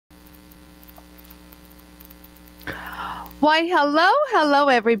Why, hello,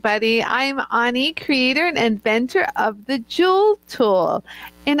 everybody. I'm Anie, creator and inventor of the Jool tool.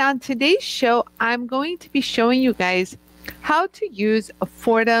 And on today's show, I'm going to be showing you guys how to use a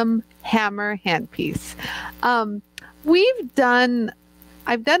Foredom Hammer Handpiece. I've done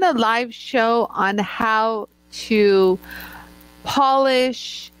a live show on how to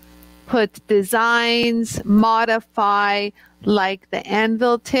polish, put designs, modify, like the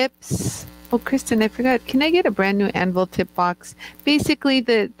anvil tips. Oh, Kristen, I forgot. Can I get a brand new anvil tip box? Basically,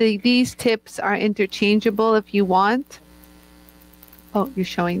 these tips are interchangeable if you want. Oh, you're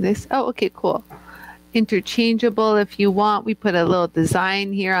showing this? Oh, okay, cool. Interchangeable if you want. We put a little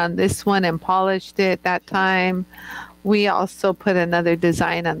design here on this one and polished it that time. We also put another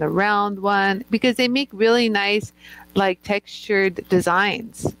design on the round one because they make really nice, like, textured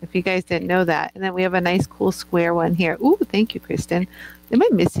designs, if you guys didn't know that. And then we have a nice, cool square one here. Ooh, thank you, Kristen. Am I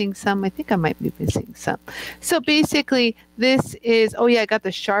missing some? I think I might be missing some. So basically, this is, oh yeah, I got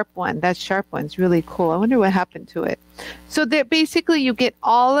the sharp one. That sharp one's really cool. I wonder what happened to it. So there, basically, you get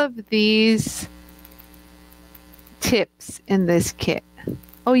all of these tips in this kit.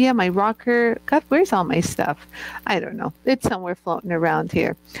 Oh yeah, my rocker. God, where's all my stuff? I don't know. It's somewhere floating around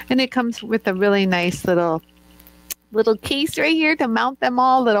here. And it comes with a really nice little case right here to mount them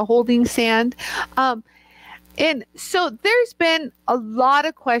all, little holding stand. And so there's been a lot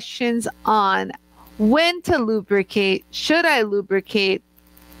of questions on when to lubricate, should I lubricate,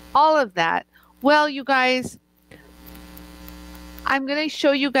 all of that. Well, you guys, I'm going to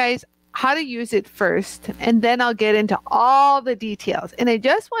show you guys how to use it first, and then I'll get into all the details. And I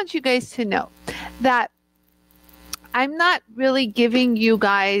just want you guys to know that I'm not really giving you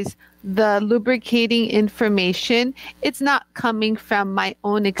guys the lubricating information. It's not coming from my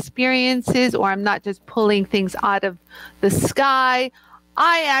own experiences, or I'm not just pulling things out of the sky.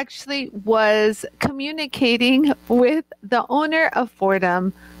 I actually was communicating with the owner of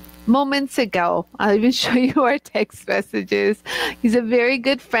Foredom moments ago. I'll even show you our text messages. He's a very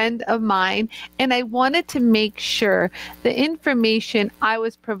good friend of mine, and I wanted to make sure the information I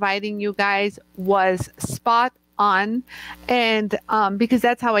was providing you guys was spot on, and because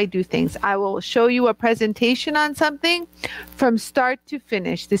that's how I do things. I will show you a presentation on something from start to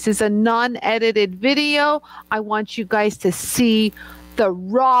finish. This is a non-edited video. I want you guys to see the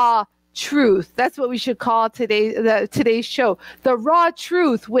raw truth. That's what we should call today's show, the raw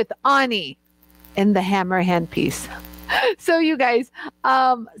truth with Anie and the hammer handpiece. So you guys,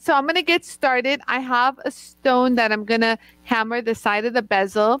 so I'm gonna get started. I have a stone that I'm gonna hammer the side of the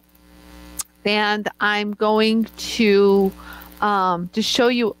bezel, and I'm going to just show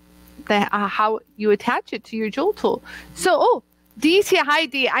you how you attach it to your Jool tool. So, oh, Dee's here. Hi,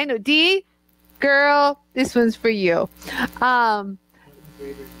 Dee. I know, Dee, girl, this one's for you. Do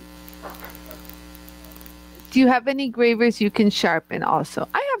you have any gravers you can sharpen also?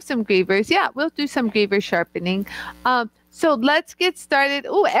 I have some gravers. Yeah, we'll do some graver sharpening. So let's get started.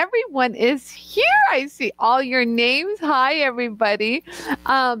 Oh, everyone is here. I see all your names. Hi, everybody.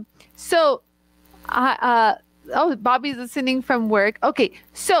 Oh, Bobby's listening from work. Okay,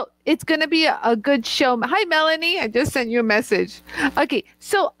 so it's going to be a good show. Hi, Melanie. I just sent you a message. Okay,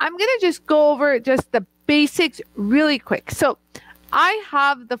 so I'm going to just go over just the basics really quick. So I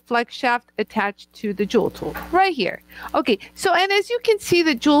have the flex shaft attached to the Jool tool right here. Okay, so, and as you can see,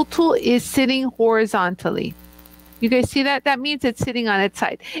 the Jool tool is sitting horizontally. You guys see that? That means it's sitting on its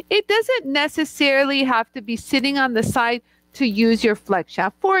side. It doesn't necessarily have to be sitting on the side to use your flex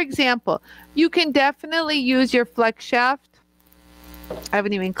shaft. For example, you can definitely use your flex shaft. I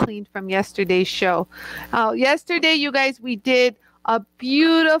haven't even cleaned from yesterday's show. Yesterday, you guys, we did a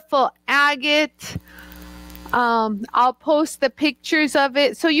beautiful agate. I'll post the pictures of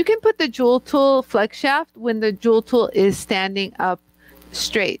it. So you can put the Jool tool flex shaft when the Jool tool is standing up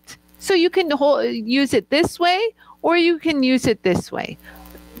straight. So you can use it this way, or you can use it this way.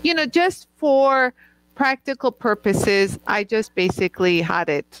 You know, just for practical purposes, I just basically had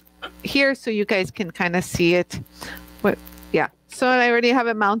it here so you guys can kind of see it. But yeah, so I already have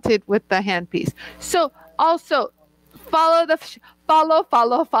it mounted with the handpiece. So also follow the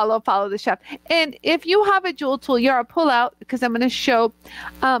shaft. And if you have a Jool tool, you're a pull out, because I'm going to show,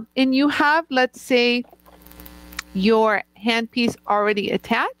 and you have, let's say, your handpiece already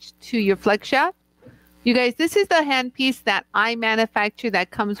attached to your flex shaft. You guys, this is the handpiece that I manufacture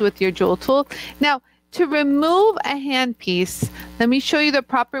that comes with your Jool tool. Now, to remove a handpiece, let me show you the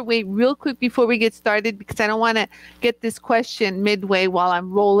proper way real quick before we get started, because I don't want to get this question midway while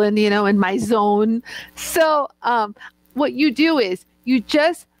I'm rolling, you know, in my zone. So what you do is you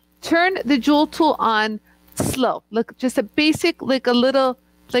just turn the Jool tool on slow. Look, just a basic, like a little,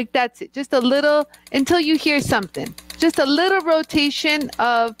 like that's it. Just a little until you hear something. just a little rotation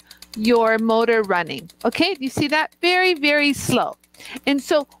of your motor running. Okay, you see that? Very, very slow. And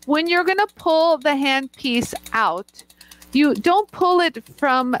so when you're going to pull the handpiece out, you don't pull it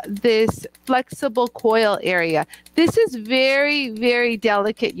from this flexible coil area. This is very, very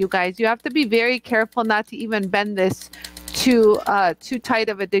delicate, you guys. You have to be very careful not to even bend this too tight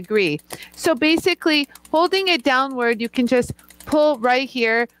of a degree. So basically, holding it downward, you can just pull right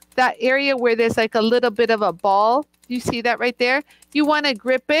here, that area where there's like a little bit of a ball. You see that right there? You want to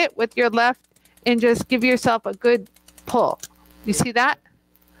grip it with your left and just give yourself a good pull. You see that?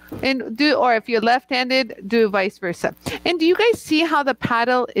 And or if you're left-handed, do vice versa. And do you guys see how the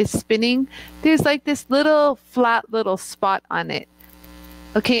paddle is spinning? There's like this little flat little spot on it.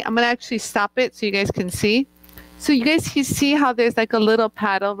 Okay, I'm gonna actually stop it so you guys can see. So you guys can see how there's like a little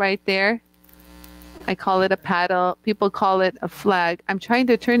paddle right there. I call it a paddle. People call it a flag. I'm trying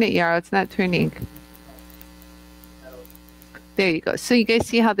to turn it, Yarrow. It's not turning. There you go. So you guys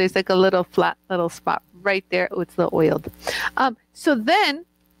see how there's like a little flat little spot right there. Oh, it's a little oiled. So then,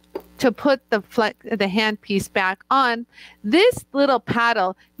 to put the handpiece back on, this little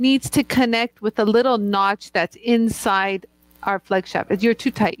paddle needs to connect with a little notch that's inside our flex shaft. You're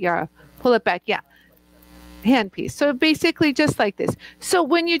too tight, Yara. Pull it back. Yeah. Handpiece. So basically just like this. So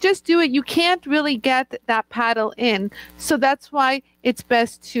when you just do it, you can't really get that paddle in. So that's why it's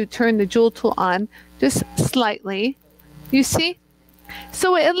best to turn the Jool tool on just slightly. You see?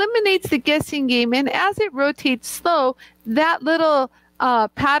 So it eliminates the guessing game. And as it rotates slow, that little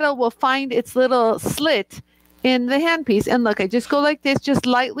paddle will find its little slit in the handpiece. And look, I just go like this, just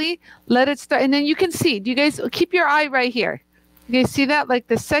lightly, let it start. And then you can see, do you guys keep your eye right here? You guys see that? Like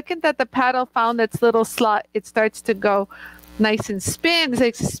the second that the paddle found its little slot, it starts to go nice and spin, it's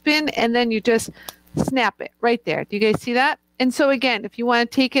like spin, and then you just snap it right there. Do you guys see that? And so again, if you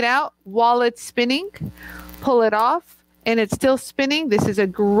want to take it out while it's spinning, pull it off, and it's still spinning. This is a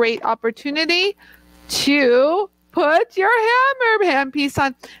great opportunity to put your hammer handpiece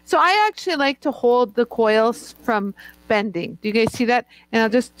on. So I actually like to hold the coils from bending. Do you guys see that? And I'll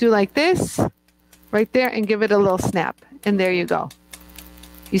just do like this right there and give it a little snap. And there you go.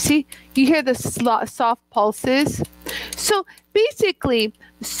 You see? You hear the soft pulses? So basically,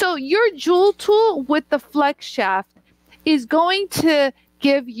 so your Jool tool with the flex shaft is going to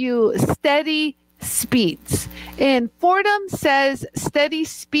give you steady speeds. And Foredom says steady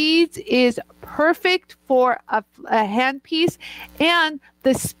speeds is perfect for a handpiece, and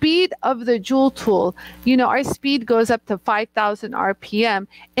the speed of the Jool tool, you know, our speed goes up to 5,000 RPM,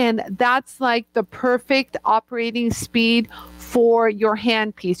 and that's like the perfect operating speed for your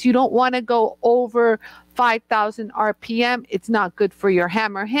handpiece. You don't want to go over 5,000 RPM. It's not good for your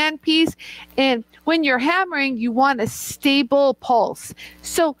hammer handpiece. And when you're hammering, you want a stable pulse.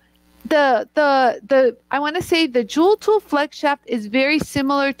 So I want to say the Jool tool flex shaft is very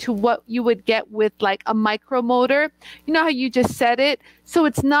similar to what you would get with like a micro motor. You know how you just set it? So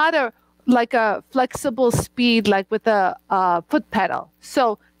it's not like a flexible speed like with a foot pedal.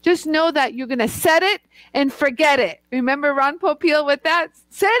 So just know that you're going to set it and forget it. Remember Ron Popeil with that?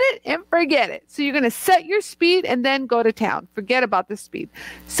 Set it and forget it. So you're going to set your speed and then go to town. Forget about the speed.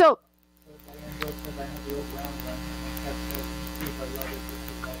 So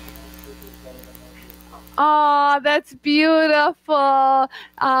oh, that's beautiful.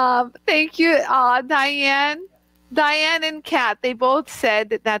 Thank you, Diane. Diane and Kat, they both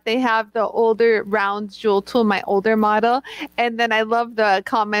said that they have the older round Jool tool, my older model. And then I love the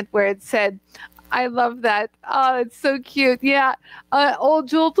comment where it said, I love that. Oh, it's so cute. Yeah. Old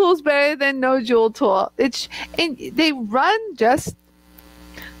Jool tool's better than no Jool tool. And they run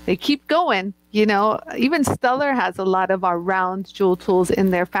they keep going. You know, even Stellar has a lot of our round Jool tools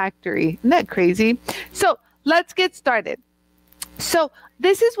in their factory. Isn't that crazy? So let's get started. So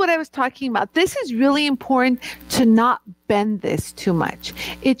this is what I was talking about. This is really important to not bend this too much.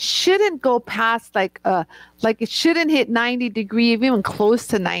 It shouldn't go past like it shouldn't hit 90 degrees, even close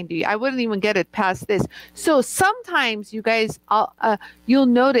to 90. I wouldn't even get it past this. So sometimes you guys, you'll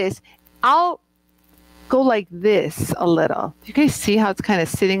notice I'll go like this a little. Do you guys see how it's kind of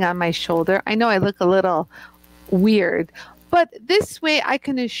sitting on my shoulder? I know I look a little weird, but this way I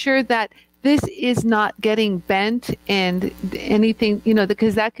can assure that this is not getting bent and anything, you know,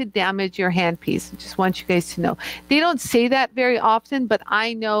 because that could damage your handpiece. I just want you guys to know. They don't say that very often, but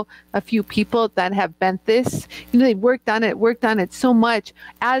I know a few people that have bent this. You know, they worked on it so much.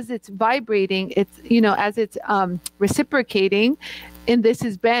 As it's vibrating, it's, you know, as it's reciprocating, and this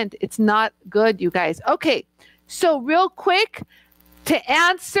is bent, it's not good, you guys. Okay, so real quick, to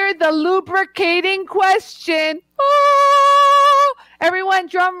answer the lubricating question. Oh, everyone,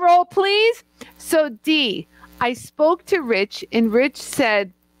 drum roll, please. So D, I spoke to Rich, and Rich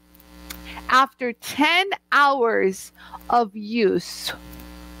said after 10 hours of use,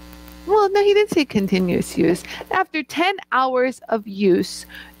 well, no, he didn't say continuous use. After 10 hours of use,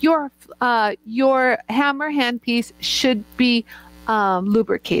 your hammer handpiece should be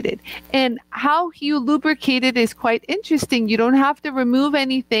lubricated. And how you lubricate it is quite interesting. You don't have to remove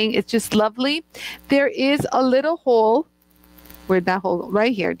anything. It's just lovely. There is a little hole. Where'd that hole?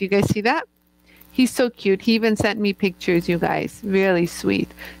 Right here. Do you guys see that? He's so cute. He even sent me pictures, you guys. Really sweet.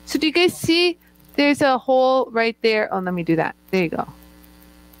 So do you guys see there's a hole right there? Oh, let me do that. There you go.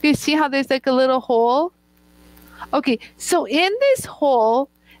 Do you see how there's like a little hole? Okay, so in this hole,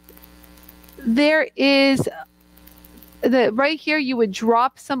 there is right here, you would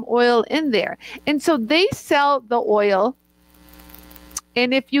drop some oil in there. And so they sell the oil.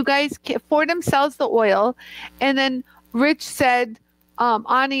 And if you guys, Foredom sells the oil. And then Rich said,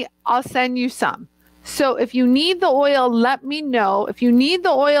 Anie, I'll send you some. So if you need the oil, let me know. If you need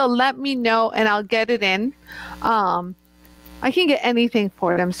the oil, let me know and I'll get it in. I can get anything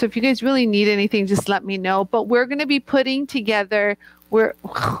for them. So if you guys really need anything, just let me know. But we're going to be putting together,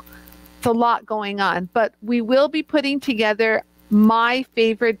 it's a lot going on, but we will be putting together my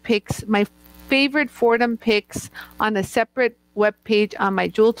favorite picks, my favorite Foredom picks on a separate web page on my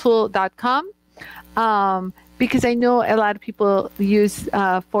JOOLTOOL.com. Because I know a lot of people use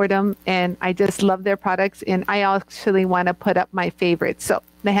Foredom and I just love their products, and I actually want to put up my favorites. So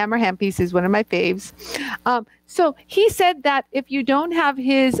the hammer handpiece is one of my faves. So he said that if you don't have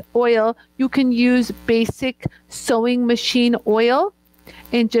his oil, you can use basic sewing machine oil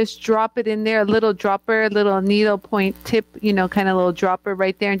and just drop it in there, a little dropper, a little needle point tip, you know, kind of little dropper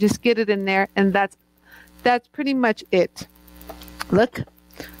right there, and just get it in there. And that's pretty much it. Look.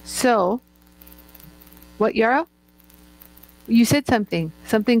 So what, Yarrow? You said something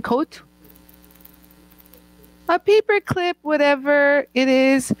coat? A paper clip, whatever it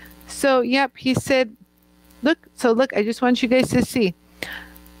is. So, yep, he said, look, so look, I just want you guys to see.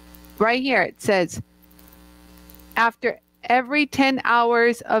 Right here, it says, after every 10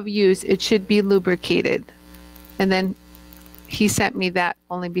 hours of use, it should be lubricated. And then he sent me that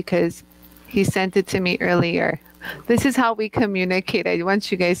only because he sent it to me earlier. This is how we communicate. I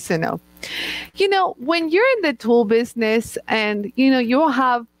want you guys to know. You know, when you're in the tool business and, you know, you'll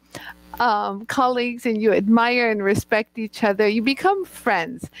have colleagues and you admire and respect each other, you become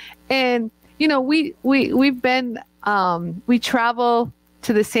friends. And, you know, we've been, we travel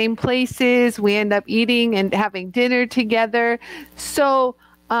to the same places. We end up eating and having dinner together. So,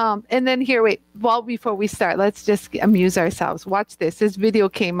 and then here, wait, well, before we start, let's just amuse ourselves. Watch this. This video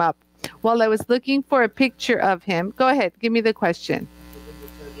came up while I was looking for a picture of him. Go ahead. Give me the question.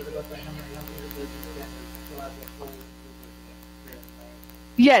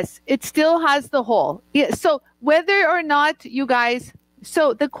 Yes, it still has the hole. Yeah, so whether or not you guys,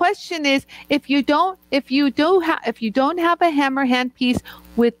 so the question is, if you don't have a hammer handpiece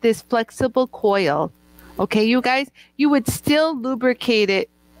with this flexible coil, okay, you guys, you would still lubricate it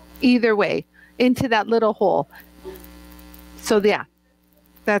either way into that little hole. So yeah,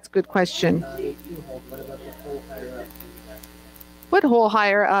 that's a good question. What hole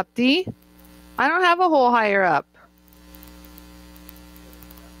higher up, D? I don't have a hole higher up.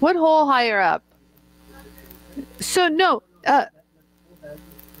 What hole higher up? So no,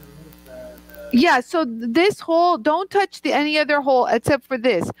 yeah, so this hole, don't touch any other hole except for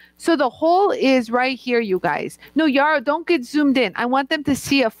this. So the hole is right here, you guys. No, Yarrow, don't get zoomed in. I want them to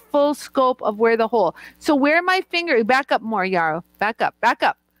see a full scope of where the hole. So where my finger, back up more, Yarrow. Back up, back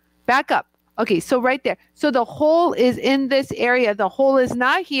up, back up. Okay, so right there. So the hole is in this area. The hole is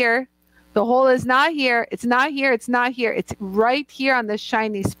not here. The hole is not here. It's not here. It's not here. It's right here on the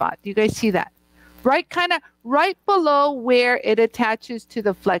shiny spot. Do you guys see that? Right, kind of right below where it attaches to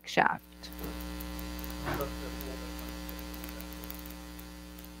the flex shaft.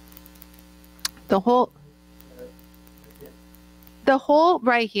 The hole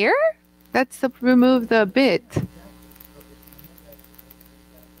right here? That's to remove the bit.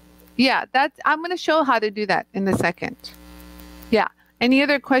 Yeah, I'm going to show how to do that in a second. Yeah. Any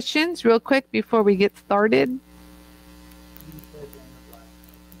other questions real quick before we get started?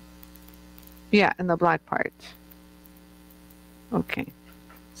 Yeah, in the black part. Okay.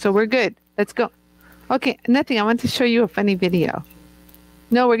 So we're good. Let's go. Okay, nothing. I want to show you a funny video.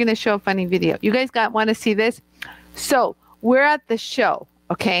 No, we're going to show a funny video. You guys want to see this? So we're at the show,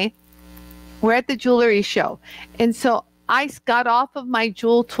 okay? We're at the jewelry show. And so I got off of my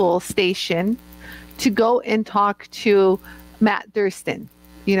JOOLTOOL station to go and talk to Matt Durston.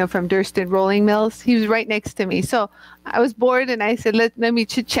 you know, from Durston Rolling Mills. He was right next to me. So I was bored and I said, let me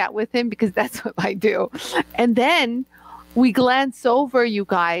chit chat with him because that's what I do. And then we glance over, you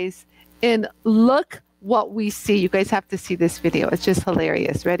guys, and look what we see. You guys have to see this video. It's just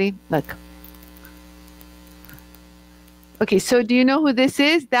hilarious. Ready? Look. Okay, so do you know who this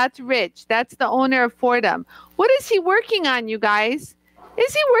is? That's Rich. That's the owner of Foredom. What is he working on, you guys?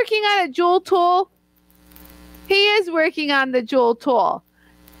 Is he working on a jewel tool? He is working on the jewel tool.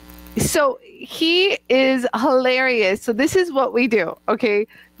 So he is hilarious. So this is what we do, okay,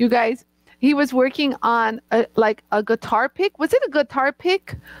 you guys. He was working on like a guitar pick. Was it a guitar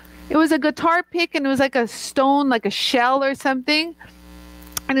pick? It was a guitar pick, and it was like a stone, like a shell or something.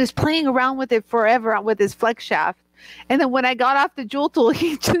 And he was playing around with it forever with his flex shaft. And then when I got off the jewel tool,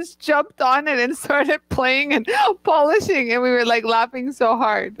 he just jumped on it and started playing and polishing. And we were like laughing so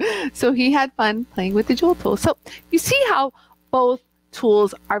hard. So he had fun playing with the jewel tool. So you see how both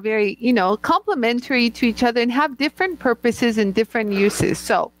tools are very, you know, complementary to each other and have different purposes and different uses.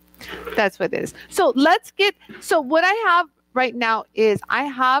 So that's what it is. So let's get, so what I have right now is I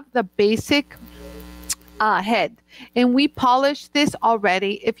have the basic head, and we polished this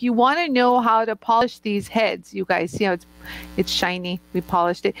already. If you want to know how to polish these heads, you guys see how it's shiny. We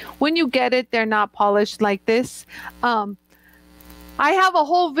polished it. When you get it, they're not polished like this. I have a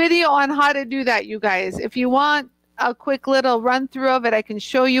whole video on how to do that, you guys. If you want a quick little run through of it, I can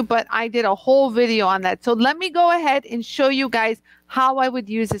show you, but I did a whole video on that. So let me go ahead and show you guys how I would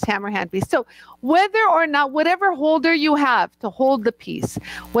use this hammer handpiece. So whether or not, whatever holder you have to hold the piece,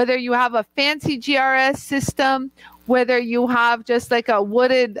 whether you have a fancy GRS system, whether you have just like a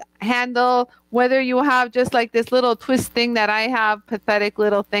wooded handle, whether you have just like this little twist thing that I have, pathetic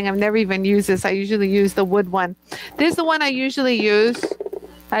little thing. I've never even used this. I usually use the wood one. This is the one I usually use.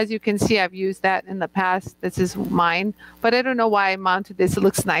 As you can see, I've used that in the past. This is mine, but I don't know why I mounted this. It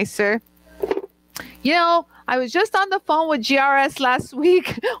looks nicer. You know, I was just on the phone with GRS last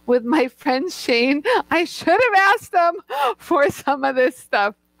week with my friend Shane. I should have asked them for some of this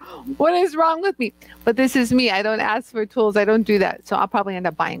stuff. What is wrong with me? But this is me. I don't ask for tools. I don't do that. So I'll probably end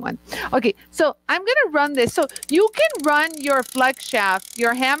up buying one. Okay, so I'm going to run this. So you can run your flex shaft,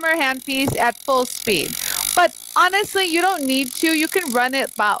 your hammer handpiece at full speed. But honestly, you don't need to. You can run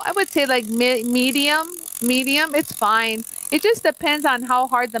it about, I would say like medium. It's fine. It just depends on how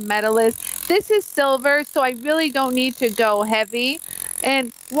hard the metal is. This is silver, so I really don't need to go heavy.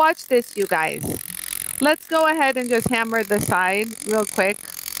 And watch this, you guys. Let's go ahead and just hammer the side real quick.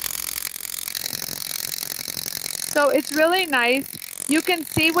 So it's really nice. You can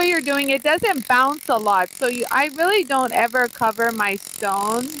see what you're doing. It doesn't bounce a lot. So I really don't ever cover my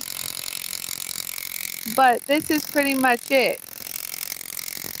stone. But this is pretty much it.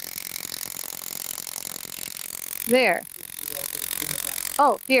 There.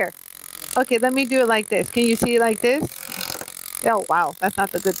 Oh, here. Okay, let me do it like this. Can you see it like this? Oh, wow. That's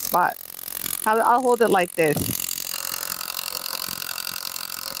not the good spot. I'll hold it like this.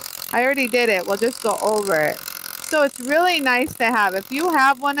 I already did it. We'll just go over it. So it's really nice to have. If you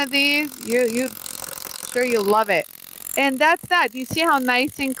have one of these, sure you'll love it. And that's that. Do you see how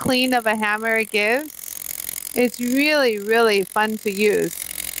nice and clean of a hammer it gives? It's really, really fun to use.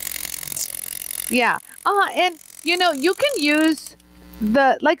 Yeah. And you know, you can use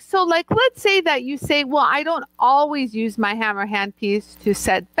the, like, let's say that you say, well, I don't always use my hammer handpiece to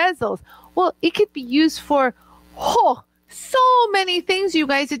set bezels. Well, it could be used for, so many things, you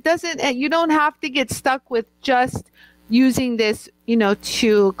guys. It doesn't, you don't have to get stuck with just using this, you know,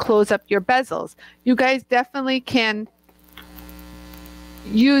 to close up your bezels. You guys definitely can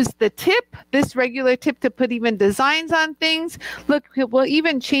use the tip, this regular tip, to put even designs on things. Look, we'll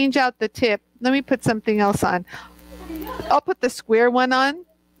even change out the tip. Let me put something else on. I'll put the square one on.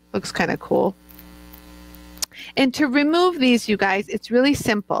 Looks kind of cool. And to remove these, you guys, it's really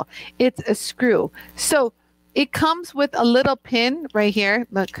simple. It's a screw. So it comes with a little pin right here.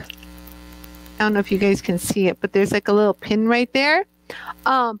 Look, I don't know if you guys can see it, but there's like a little pin right there.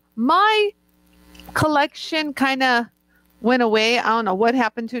 My collection kind of went away. I don't know what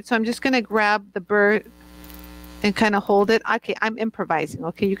happened to it. So I'm just going to grab the burr and kind of hold it. Okay, I'm improvising.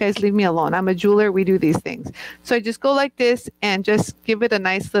 Okay, you guys leave me alone. I'm a jeweler. We do these things. So I just go like this and just give it a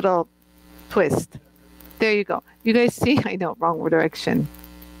nice little twist. There you go. You guys see? I know, wrong direction.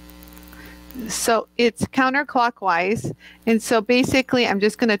 So it's counterclockwise. And so basically I'm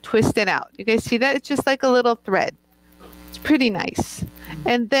just going to twist it out. You guys see that? It's just like a little thread. It's pretty nice.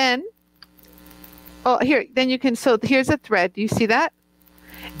 And then, oh, here, then you can, so here's a thread. Do you see that?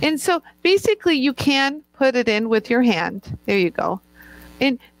 And so basically you can put it in with your hand. There you go.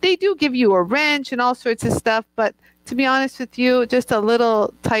 And they do give you a wrench and all sorts of stuff, but to be honest with you, just a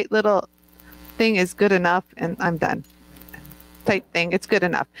little tight little thing is good enough, and I'm done. Tight thing, it's good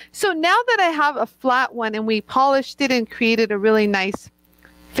enough. So now that I have a flat one and we polished it and created a really nice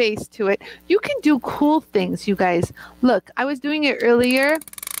face to it, you can do cool things, you guys. Look, I was doing it earlier.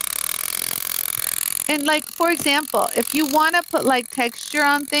 And like, for example, if you want to put like texture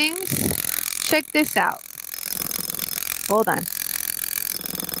on things, check this out. Hold on.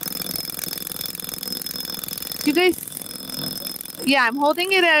 You guys, yeah, I'm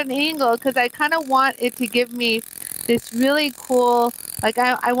holding it at an angle because I kind of want it to give me this really cool, like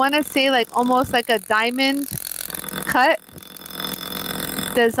I want to say like almost like a diamond cut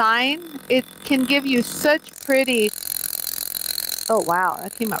design. It can give you such pretty, oh wow,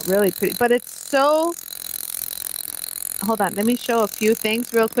 that came out really pretty, but it's so, hold on, let me show a few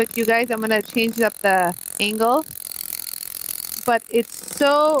things real quick, you guys. I'm going to change up the angle, but it's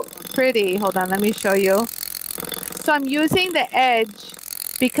so pretty. Hold on, let me show you. So I'm using the edge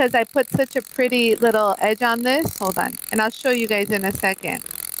because I put such a pretty little edge on this. Hold on, and I'll show you guys in a second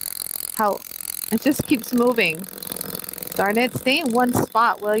how it just keeps moving. Darn it, stay in one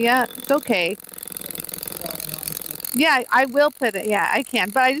spot, will ya? It's okay. Yeah, I will put it. Yeah, I can.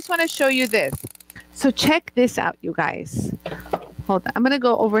 But I just want to show you this. So check this out, you guys. Hold on. I'm going to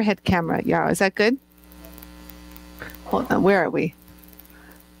go overhead camera. Yeah, is that good? Hold on. Where are we?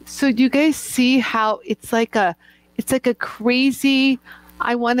 So do you guys see how it's like a crazy,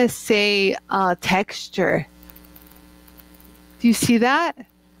 I want to say, texture. Do you see that?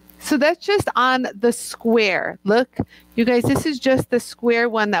 So that's just on the square. Look, you guys, this is just the square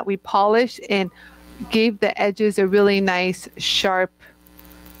one that we polished and gave the edges a really nice sharp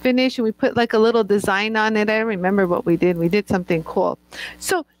finish, and we put like a little design on it. I don't remember what we did. We did something cool.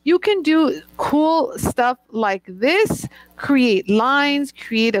 So you can do cool stuff like this, create lines,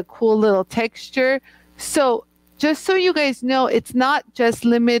 create a cool little texture. So just so you guys know, it's not just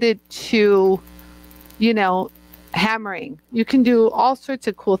limited to, you know, hammering. You can do all sorts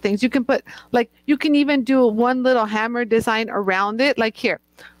of cool things. You can put, like, you can even do one little hammer design around it, like here.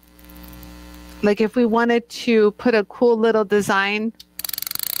 Like if we wanted to put a cool little design,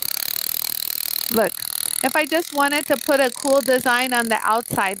 look, if I just wanted to put a cool design on the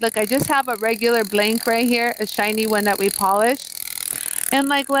outside, look, I just have a regular blank right here, a shiny one that we polished. And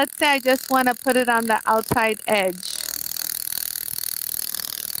like, let's say I just want to put it on the outside edge.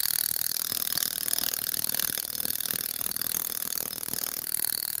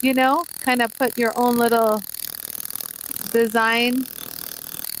 You know, kind of put your own little design.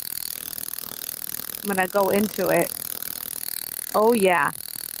 I'm going to go into it. Oh, yeah.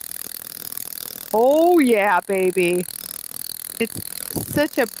 Oh, yeah, baby. It's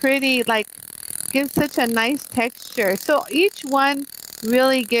such a pretty, like, gives such a nice texture. So each one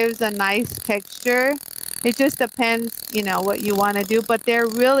really gives a nice texture. It just depends, you know, what you want to do, but they're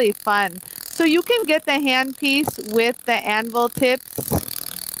really fun. So you can get the handpiece with the anvil tips.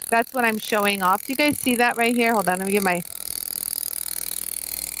 That's what I'm showing off. Do you guys see that right here? Hold on, let me get my...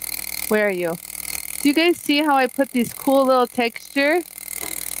 Where are you? Do you guys see how I put these cool little texture?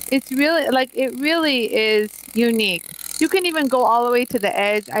 It's really, like, it really is unique. You can even go all the way to the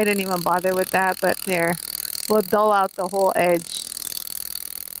edge. I didn't even bother with that, but there. We'll dull out the whole edge.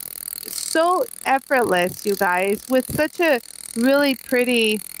 So effortless, you guys, with such a really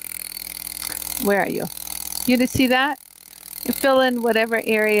pretty... Where are you? You to see that? You fill in whatever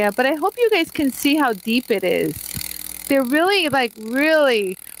area. But I hope you guys can see how deep it is. They're really,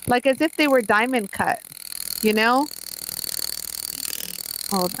 like as if they were diamond cut, you know?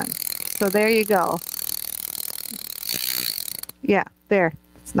 Hold on. So there you go. Yeah, there.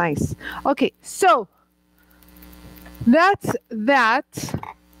 It's nice. Okay, so that's that.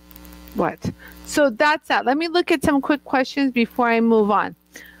 What? So that's that. Let me look at some quick questions before I move on.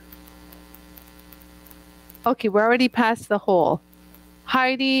 Okay, we're already past the hole.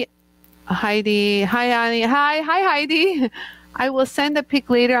 Heidi. Hi, Anie. Hi, Heidi. I will send a pic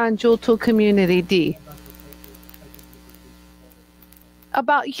later on JOOLTOOL Community D.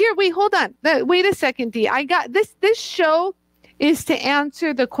 About here, wait, hold on. Wait a second, D. I got this. This show is to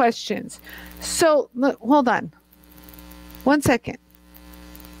answer the questions. So look, hold on. 1 second.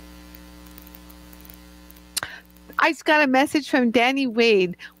 I just got a message from Danny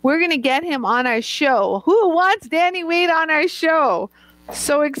Wade. We're going to get him on our show. Who wants Danny Wade on our show?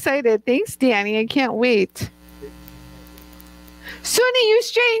 So excited. Thanks, Danny. I can't wait. Suni, you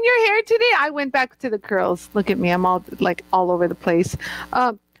straightened your hair today? I went back to the curls. Look at me. I'm all like all over the place.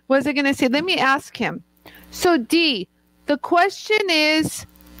 What was I going to say? Let me ask him. So, D, the question is,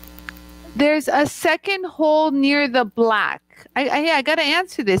 there's a second hole near the black. I got to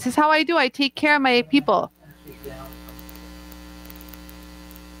answer this. This is how I do. I take care of my people.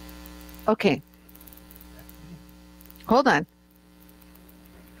 Okay. Hold on.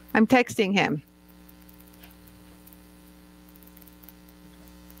 I'm texting him.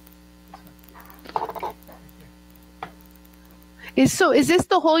 Is this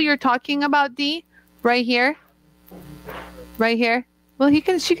the hole you're talking about, D? Right here? Right here? Well,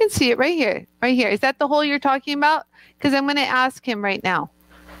 she can see it right here. Right here. Is that the hole you're talking about? Because I'm going to ask him right now.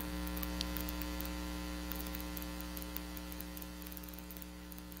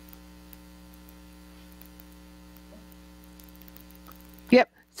 Yep.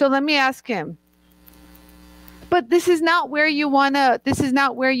 So let me ask him. But this is not where you want to, this is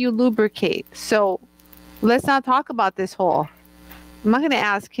not where you lubricate. So let's not talk about this hole. I'm not going to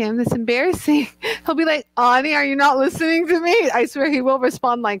ask him. It's embarrassing. He'll be like, Anie, are you not listening to me? I swear he will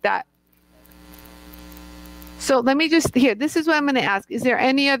respond like that. So let me just, here, this is what I'm going to ask. Is there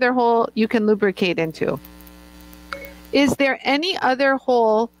any other hole you can lubricate into? Is there any other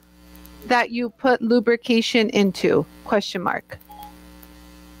hole that you put lubrication into? Question mark.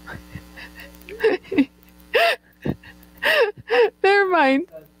 Never mind.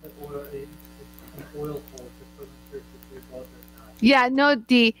 Yeah, no,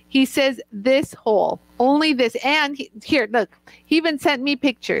 D. He says this hole, only this. And here, look, he even sent me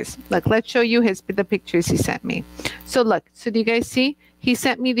pictures. Look, let's show you the pictures he sent me. So look, so do you guys see? He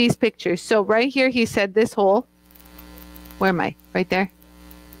sent me these pictures. So right here, he said this hole. Where am I? Right there?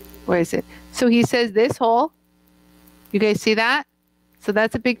 Where is it? So he says this hole. You guys see that? So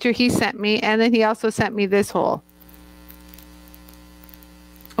that's a picture he sent me. And then he also sent me this hole.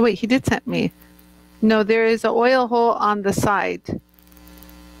 Oh, wait, he did send me. No, there is an oil hole on the side.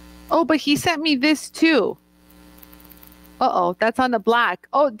 Oh, but he sent me this too. Uh-oh, that's on the black.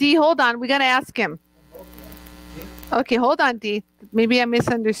 Oh, D, hold on. We got to ask him. Okay, hold on, D. Maybe I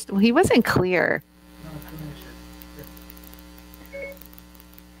misunderstood. He wasn't clear.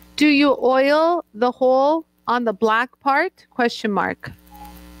 Do you oil the hole on the black part? Question mark.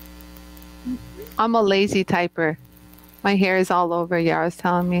 I'm a lazy typer. My hair is all over. Yara's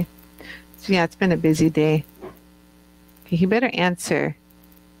telling me. So yeah, it's been a busy day. Okay, he better answer.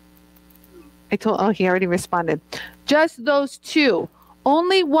 Oh, he already responded. Just those two.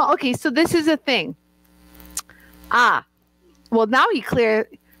 Only one. Okay, so this is a thing. Ah, well, now he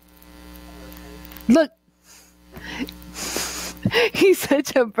cleared. Look. He's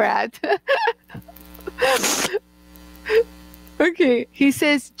such a brat. Okay, he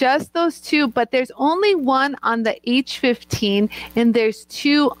says just those two, but there's only one on the H15 and there's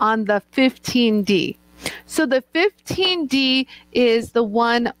two on the 15D. So the 15D is the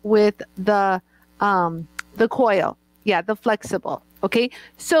one with the coil. Yeah, the flexible. Okay,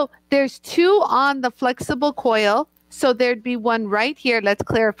 so there's two on the flexible coil. So there'd be one right here. Let's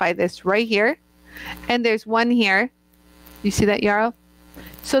clarify this right here. And there's one here. You see that, Yarrow?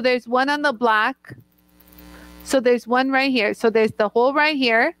 So there's one on the black. So there's one right here. So there's the hole right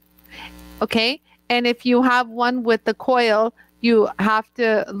here. Okay. And if you have one with the coil, you have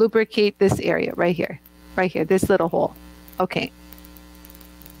to lubricate this area right here. Right here. This little hole. Okay.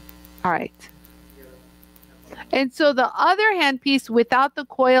 All right. And so the other handpiece without the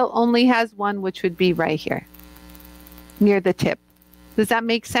coil only has one, which would be right here near the tip. Does that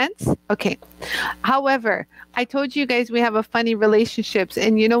make sense? Okay. However, I told you guys we have a funny relationships,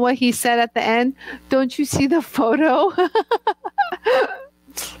 and you know what he said at the end? Don't you see the photo?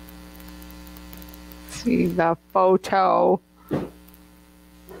 See the photo.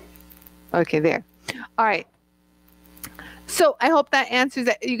 Okay, there. All right. So I hope that answers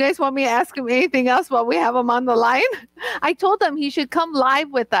it. You guys want me to ask him anything else while we have him on the line? I told him he should come live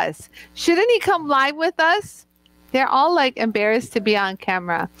with us. Shouldn't he come live with us? They're all like embarrassed to be on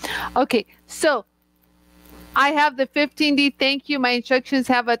camera. Okay, so I have the 15D. Thank you. My instructions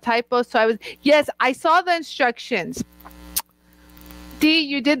have a typo. So yes, I saw the instructions. D,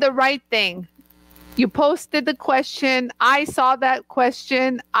 you did the right thing. You posted the question. I saw that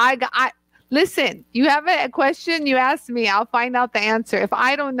question. Listen, you have a question, you ask me. I'll find out the answer. If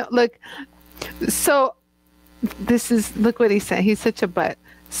I don't know, look. So look what he said. He's such a butt.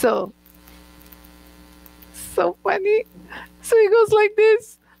 So funny. So he goes like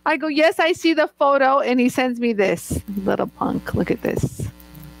this. I go, yes, I see the photo. And he sends me this. Little punk. Look at this.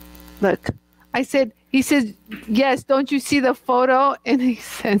 Look. He says, yes, don't you see the photo? And he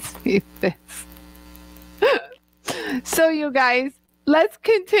sends me this. So you guys, let's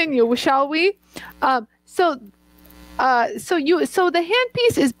continue, shall we? So the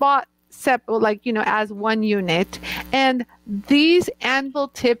handpiece is bought separate, like, as one unit, and these anvil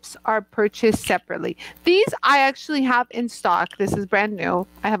tips are purchased separately. These I actually have in stock. This is brand new.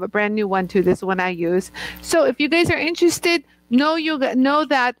 I have a brand new one too. This is one I use. So if you guys are interested, know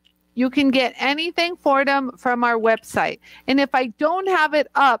that you can get anything Foredom from our website. And if I don't have it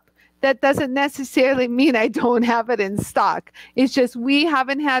up, that doesn't necessarily mean I don't have it in stock. It's just we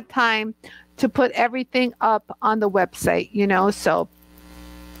haven't had time to put everything up on the website, you know. So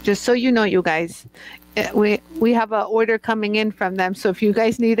just so you know, you guys, we have an order coming in from them. So if you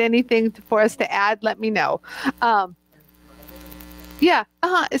guys need anything for us to add, let me know. Yeah,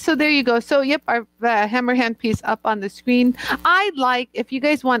 so there you go. So yep, our hammer hand piece up on the screen. I like, if you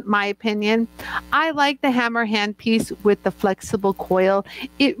guys want my opinion, I like the hammer hand piece with the flexible coil.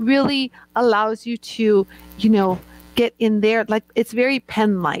 It really allows you to, you know, get in there. Like, it's very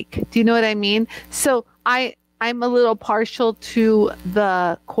pen-like. Do you know what I mean? So I'm a little partial to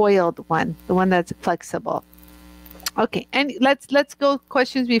the coiled one, the one that's flexible. Okay, and let's go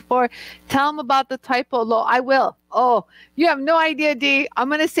questions before. Tell them about the typo low. I will. Oh, you have no idea, D. I'm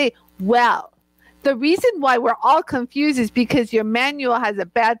going to say, well, the reason why we're all confused is because your manual has a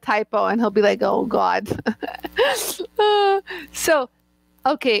bad typo, and he'll be like, oh, God. So,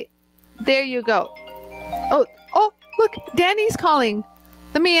 okay, there you go. Oh, look, Danny's calling.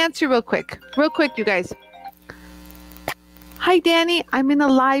 Let me answer real quick, you guys. Hi, Danny. I'm in a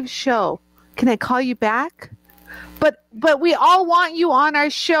live show. Can I call you back? But we all want you on our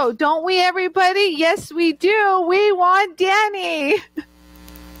show, don't we, everybody? Yes, we do. We want Danny.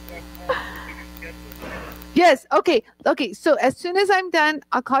 Yes, okay. So as soon as I'm done,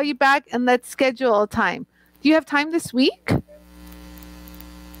 I'll call you back and let's schedule a time. Do you have time this week?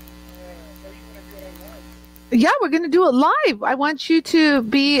 Yeah, we're going to do it live. I want you to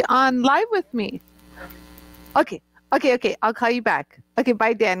be on live with me. Okay. I'll call you back. Okay,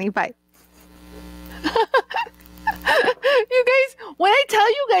 bye, Danny. Bye. You guys, when I tell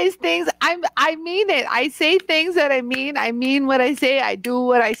you guys things, I mean it. I say things that I mean. I mean what I say. I do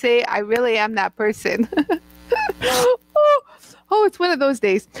what I say. I really am that person. Oh, it's one of those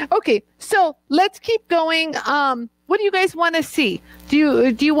days. Okay, so let's keep going. What do you guys want to see?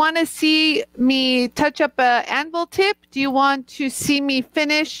 Do you want to see me touch up an anvil tip? Do you want to see me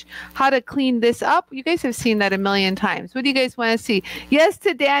finish how to clean this up? You guys have seen that a million times. What do you guys want to see? Yes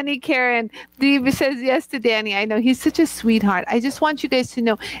to Danny, Karen. Dee says yes to Danny. I know, he's such a sweetheart. I just want you guys to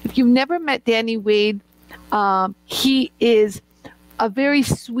know, if you've never met Danny Wade, he is a very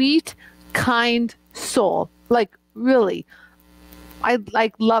sweet, kind soul. Like, really.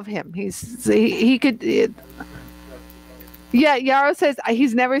 I love him. He could. Yeah, Yarrow says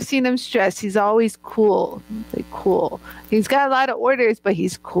he's never seen him stressed. He's always cool. Like, cool. He's got a lot of orders, but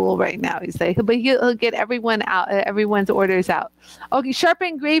he's cool right now. He's like, but he'll get everyone out, everyone's orders out. Okay,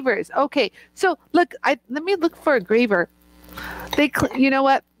 Sharpen gravers. Okay, so look, let me look for a graver. You know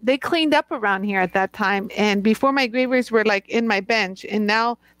what? They cleaned up around here at that time, and before my gravers were like in my bench, and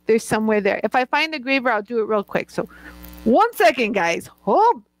now they're somewhere there. If I find a graver, I'll do it real quick. So, 1 second, guys.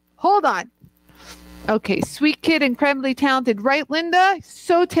 Hold on. Okay, sweet kid, incredibly talented, right, Linda?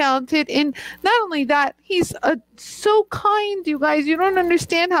 So talented, and not only that, he's so kind, you guys. You don't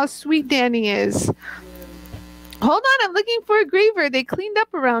understand how sweet Danny is. Hold on, I'm looking for a graver. They cleaned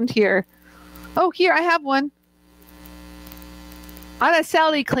up around here. Oh, here, I have one. Anna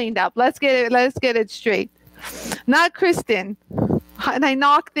Sally cleaned up. Let's get it straight. Not Kristen. And I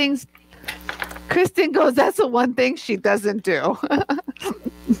knock things. Kristen goes, that's the one thing she doesn't do.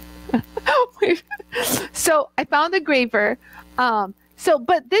 So I found a graver.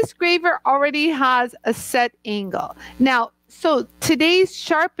 But this graver already has a set angle. Now, so today's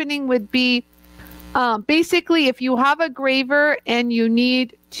sharpening would be basically if you have a graver and you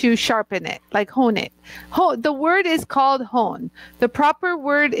need to sharpen it, like hone it. The word is called hone. The proper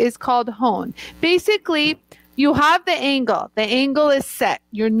word is called hone. Basically, you have the angle. The angle is set.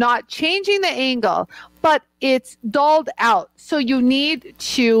 You're not changing the angle, but it's dulled out. So you need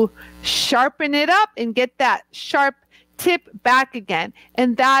to sharpen it up and get that sharp tip back again.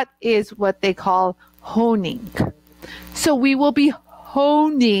 And that is what they call honing. So we will be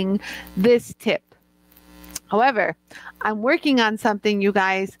honing this tip. However, I'm working on something, you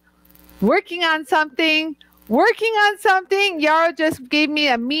guys. Working on something. Yarrow just gave me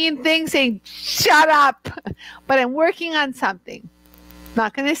a mean thing saying, shut up. But I'm working on something.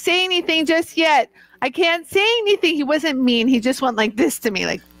 Not going to say anything just yet. I can't say anything. He wasn't mean. He just went like this to me,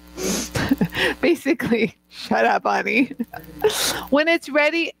 like, basically, shut up, Anie. When it's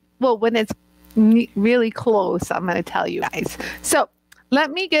ready, well, when it's really close, I'm going to tell you guys. So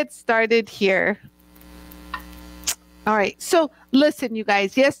let me get started here. All right, so listen, you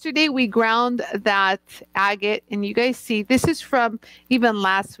guys, yesterday we ground that agate, and you guys see, this is from even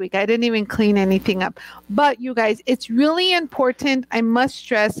last week. I didn't even clean anything up. But you guys, it's really important, I must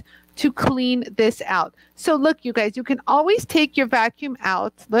stress, to clean this out. So look, you guys, you can always take your vacuum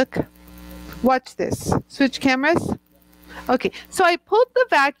out. Look, watch this. Switch cameras. Okay, so I pulled the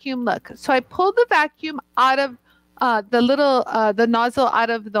vacuum, look. So I pulled the vacuum out of the nozzle out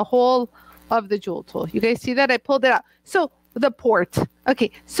of the hole of the JOOL tool. You guys see that? I pulled it out. So the port. Okay,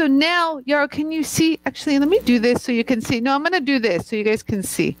 so now, Yara, can you see? Actually, let me do this so you can see. No, I'm going to do this so you guys can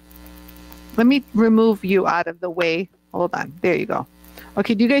see. Let me remove you out of the way. Hold on. There you go.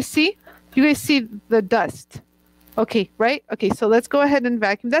 Okay, do you guys see? Do you guys see the dust? Okay, right? Okay, so let's go ahead and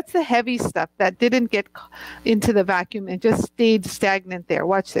vacuum. That's the heavy stuff that didn't get into the vacuum and just stayed stagnant there.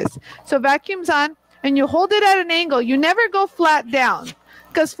 Watch this. So vacuum's on, and you hold it at an angle. You never go flat down,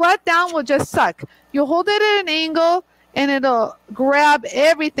 because flat down will just suck. You hold it at an angle, and it'll grab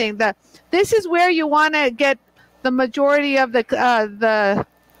everything. This is where you want to get the majority of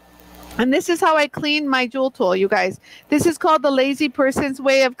and this is how I clean my JOOL tool, you guys. This is called the lazy person's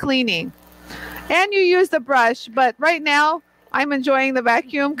way of cleaning. And you use the brush, but right now I'm enjoying the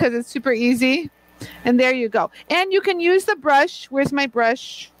vacuum because it's super easy. And there you go. And you can use the brush. Where's my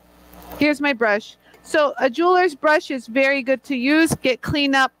brush? Here's my brush. So a jeweler's brush is very good to use.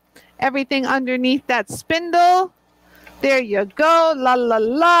 Clean up everything underneath that spindle. There you go. La, la,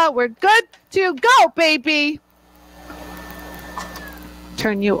 la. We're good to go, baby.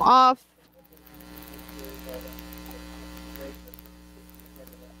 Turn you off.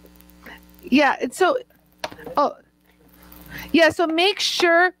 Yeah, so make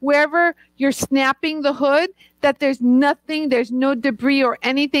sure wherever you're snapping the hood that there's no debris or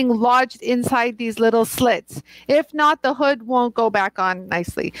anything lodged inside these little slits. If not, the hood won't go back on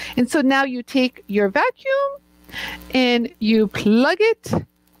nicely. And so now you take your vacuum and you plug it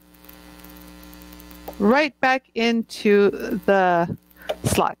right back into the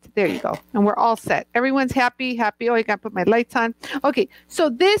slot. There you go. And we're all set. Everyone's happy. Oh, I got to put my lights on. Okay, so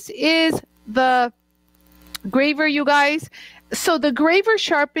this is the graver, you guys. So the graver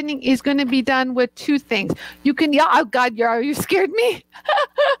sharpening is going to be done with two things. You can, oh God, Yara, you scared me.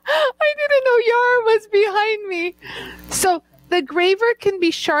 I didn't know Yara was behind me. So the graver can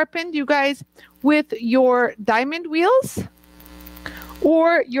be sharpened, you guys, with your diamond wheels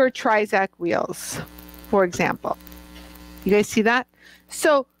or your TRIZACT wheels, for example. You guys see that?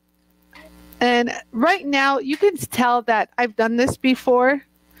 So, and right now you can tell that I've done this before.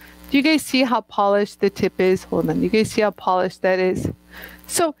 Do you guys see how polished the tip is? Hold on. You guys see how polished that is?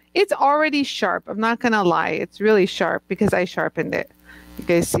 So it's already sharp. I'm not going to lie. It's really sharp because I sharpened it. You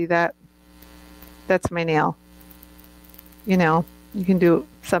guys see that? That's my nail. You know, you can do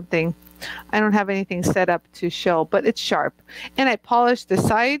something. I don't have anything set up to show, but it's sharp. And I polished the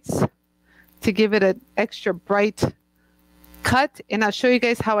sides to give it an extra bright cut. And I'll show you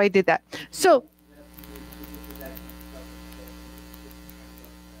guys how I did that. So,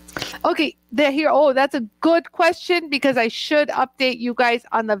 okay, they're here. Oh, that's a good question because I should update you guys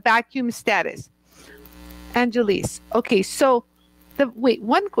on the vacuum status. Angelise. Okay, so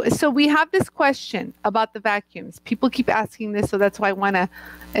so we have this question about the vacuums. People keep asking this, so that's why I want to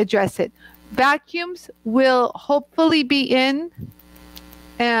address it. Vacuums will hopefully be in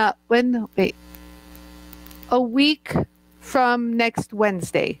a week from next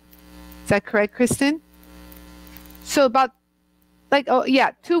Wednesday. Is that correct, Kristen? So about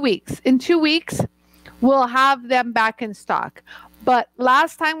 2 weeks. In 2 weeks, we'll have them back in stock. But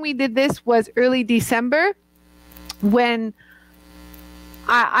last time we did this was early December, when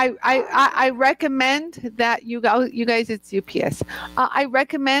I recommend that you guys, it's UPS. I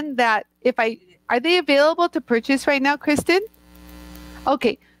recommend that are they available to purchase right now, Kristen?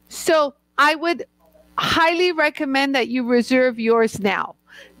 Okay, so I would highly recommend that you reserve yours now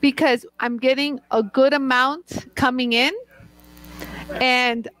because I'm getting a good amount coming in.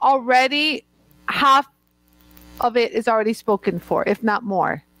 And already half of it is already spoken for, if not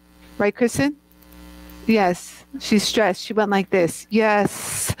more. Right, Kristen? Yes. She's stressed. She went like this.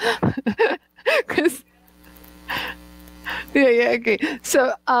 Yes. Yeah, okay.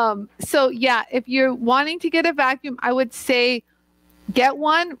 So yeah, if you're wanting to get a vacuum, I would say get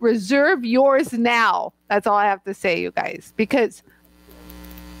one, reserve yours now. That's all I have to say, you guys, because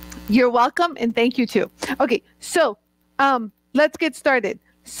you're welcome and thank you too. Okay, so let's get started.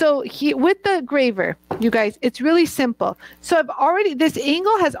 So with the graver, you guys, it's really simple. So this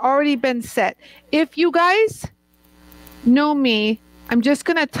angle has already been set. If you guys know me, I'm just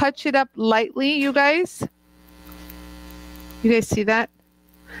going to touch it up lightly, you guys. You guys see that?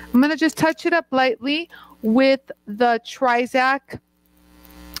 I'm going to just touch it up lightly with the TRIZACT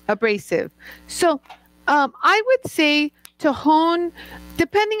abrasive. So I would say to hone,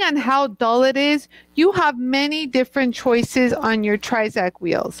 depending on how dull it is, you have many different choices on your TRIZACT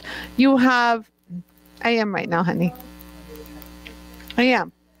wheels. You have, I am right now, honey. I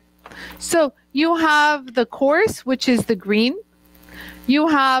am. So you have the coarse, which is the green. You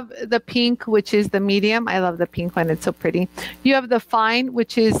have the pink, which is the medium. I love the pink one. It's so pretty. You have the fine,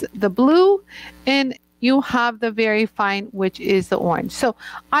 which is the blue. And you have the very fine, which is the orange. So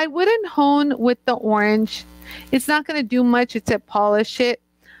I wouldn't hone with the orange. It's not going to do much except polish it.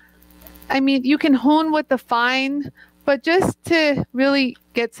 I mean, you can hone with the fine, but just to really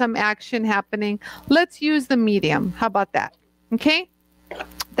get some action happening, let's use the medium. How about that? Okay?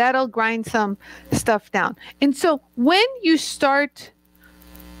 That'll grind some stuff down. And so when you start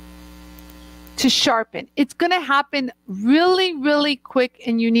to sharpen, it's going to happen really, really quick,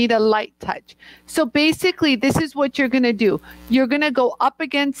 and you need a light touch. So basically, this is what you're going to do. You're going to go up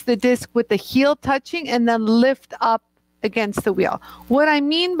against the disc with the heel touching and then lift up against the wheel. What I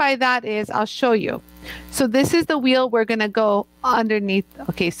mean by that is, I'll show you. So this is the wheel. We're going to go underneath.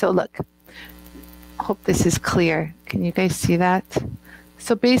 Okay, so look. Hope this is clear. Can you guys see that?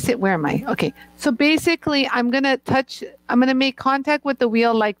 So where am I? Okay, so basically, I'm going to make contact with the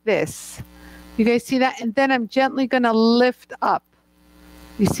wheel like this. You guys see that? And then I'm gently going to lift up.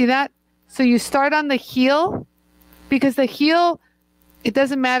 You see that? So you start on the heel, because the heel, it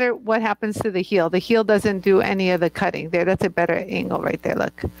doesn't matter what happens to the heel. The heel doesn't do any of the cutting there. That's a better angle right there.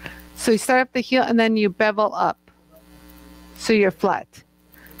 Look. So you start up the heel and then you bevel up. So you're flat.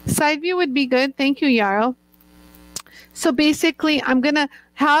 Side view would be good. Thank you, Yarrow. So basically, I'm going to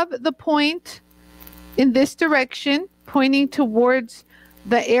have the point in this direction, pointing towards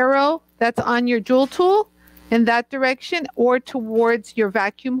the arrow that's on your jewel tool in that direction, or towards your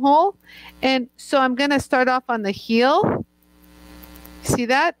vacuum hole. And so I'm going to start off on the heel. See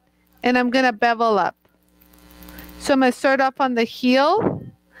that? And I'm going to bevel up. So I'm going to start off on the heel.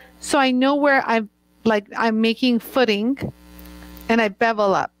 So I know where I'm making footing, and I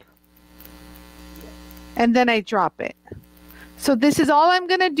bevel up. And then I drop it. So this is all I'm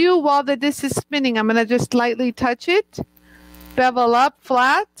going to do while the disc is spinning. I'm going to just lightly touch it, bevel up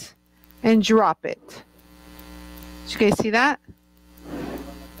flat, and drop it. Did you guys see that?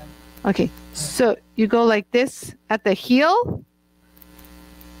 Okay, so you go like this at the heel,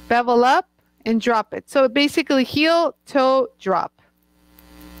 bevel up, and drop it. So basically heel, toe, drop.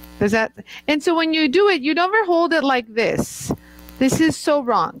 Does that? And so when you do it, you never hold it like this. This is so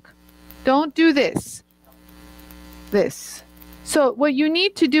wrong. Don't do this. This. So what you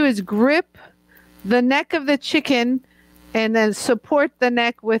need to do is grip the neck of the chicken and then support the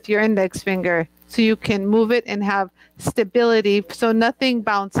neck with your index finger so you can move it and have stability so nothing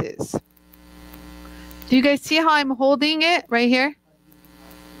bounces. Do you guys see how I'm holding it right here?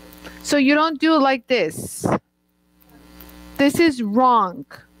 So you don't do it like this. This is wrong.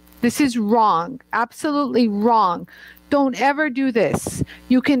 This is wrong. Absolutely wrong. Don't ever do this.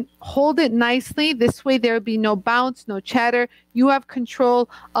 You can hold it nicely. This way there will be no bounce, no chatter. You have control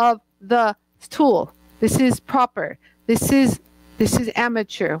of the tool. This is proper. This is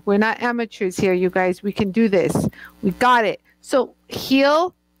amateur. We're not amateurs here, you guys. We can do this. We got it. So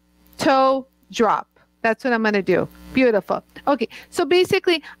heel, toe, drop. That's what I'm going to do. Beautiful. Okay, so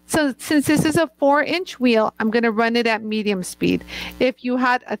basically, since this is a 4-inch wheel, I'm going to run it at medium speed. If you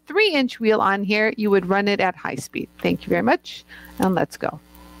had a 3-inch wheel on here, you would run it at high speed. Thank you very much, and let's go.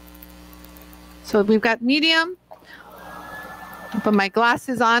 So we've got medium. I'll put my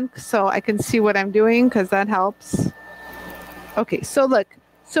glasses on so I can see what I'm doing, because that helps. Okay, so look.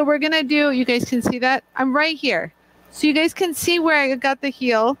 So we're going to do, you guys can see that? I'm right here. So you guys can see where I got the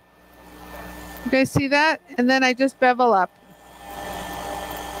heel. You guys see that? And then I just bevel up.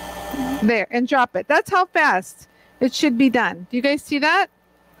 There, and drop it. That's how fast it should be done. Do you guys see that?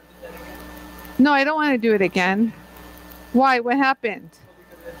 No, I don't want to do it again. Why? What happened?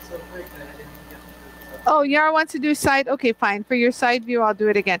 Oh, Yara wants to do side. Okay, fine. For your side view, I'll do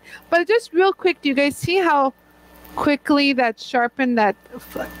it again. But just real quick, do you guys see how quickly that sharpened that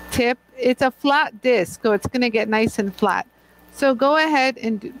tip? It's a flat disc, so it's going to get nice and flat. So go ahead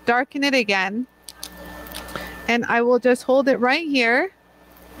and darken it again. And I will just hold it right here.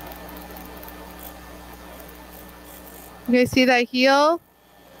 You guys see that heel?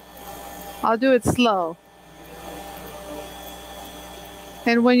 I'll do it slow.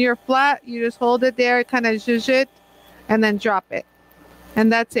 And when you're flat, you just hold it there, kind of zhuzh it, and then drop it.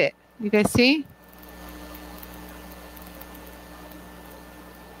 And that's it. You guys see?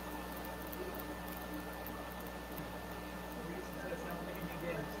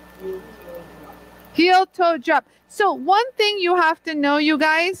 Heel, toe, drop. So one thing you have to know, you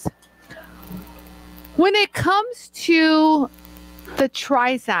guys, When it comes to the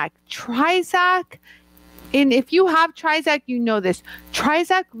TRIZACT, and if you have TRIZACT, you know this.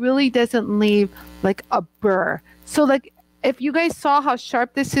 TRIZACT really doesn't leave like a burr. So like if you guys saw how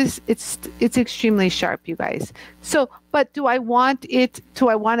sharp this is, it's extremely sharp, you guys. So, but do I want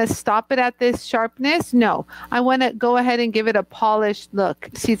to stop it at this sharpness? No. I want to go ahead and give it a polished look.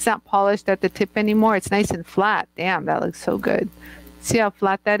 See, it's not polished at the tip anymore. It's nice and flat. Damn, that looks so good. See how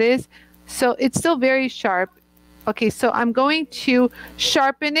flat that is? So it's still very sharp. Okay, so I'm going to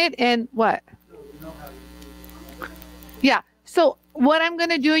sharpen it and what? Yeah, so what I'm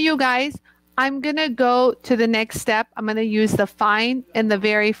going to do, you guys, I'm going to go to the next step. I'm going to use the fine and the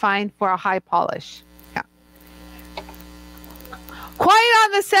very fine for a high polish. Yeah. Quiet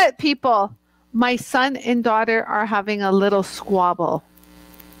on the set, people. My son and daughter are having a little squabble.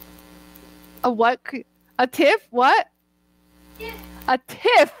 A what? A tiff? What? A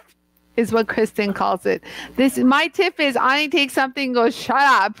tiff is what Kristen calls it. My tiff is Anie takes something and goes, shut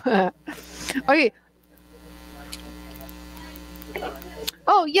up. Okay.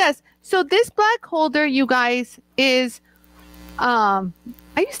 Oh, yes. So this black holder, you guys, is, I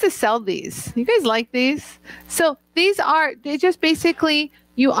used to sell these. You guys like these? So these are, they just basically,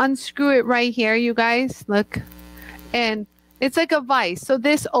 you unscrew it right here, you guys. Look. And it's like a vise. So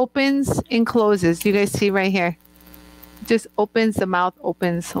this opens and closes. You guys see right here? Just opens, the mouth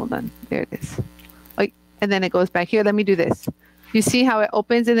opens. Hold on. There it is. Like, and then it goes back. Here, let me do this. You see how it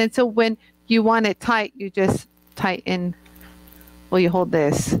opens? And then so when you want it tight, you just tighten. Well, you hold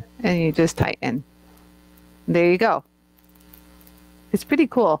this and you just tighten. There you go. It's pretty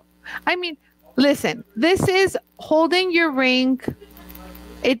cool. I mean, listen, this is holding your ring.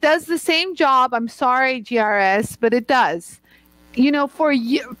 It does the same job. I'm sorry, GRS, but it does. You know, for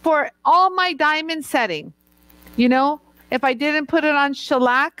all my diamond setting, you know, if I didn't put it on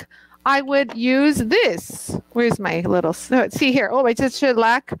shellac, I would use this. Where's my little, see here. Oh, I said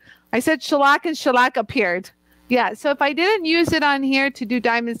shellac. I said shellac and shellac appeared. Yeah, so if I didn't use it on here to do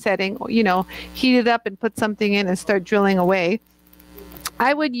diamond setting, you know, heat it up and put something in and start drilling away,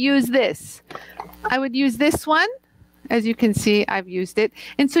 I would use this. I would use this one. As you can see, I've used it.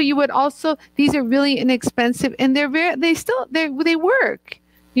 And so you would also, these are really inexpensive and they work,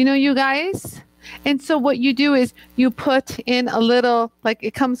 you know, you guys. And so what you do is you put in a little, like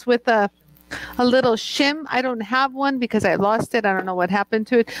it comes with a little shim. I don't have one because I lost it. I don't know what happened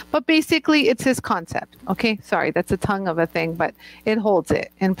to it. But basically, it's this concept. Okay, sorry, that's a tongue of a thing, but it holds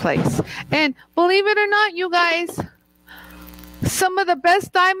it in place. And believe it or not, you guys, some of the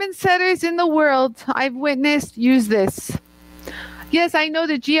best diamond setters in the world I've witnessed use this. Yes, I know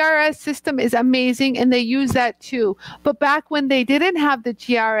the GRS system is amazing and they use that too. But back when they didn't have the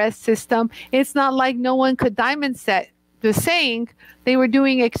GRS system, it's not like no one could diamond set. Just saying, they were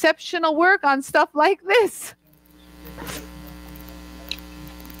doing exceptional work on stuff like this.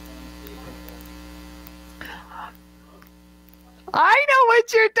 I know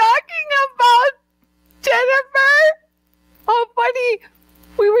what you're talking about, Jennifer. Oh, funny.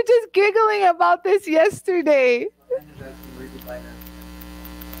 We were just giggling about this yesterday.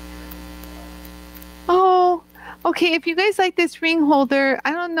 Oh, okay. If you guys like this ring holder,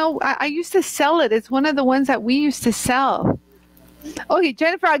 I don't know. I used to sell it. It's one of the ones that we used to sell. Okay,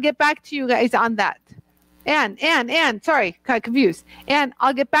 Jennifer, I'll get back to you guys on that. Ann, sorry, got confused. Ann,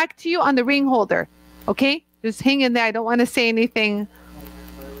 I'll get back to you on the ring holder. Okay? Just hang in there. I don't want to say anything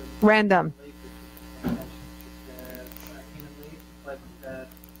random.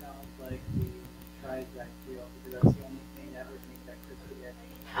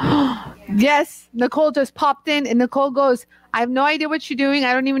 Yes, Nicole just popped in and Nicole goes, I have no idea what you're doing.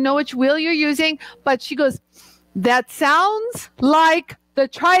 I don't even know which wheel you're using. But she goes, that sounds like the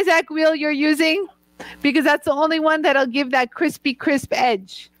TRIZACT wheel you're using because that's the only one that'll give that crispy, crisp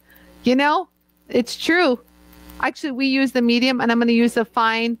edge. You know, it's true. Actually, we use the medium and I'm going to use the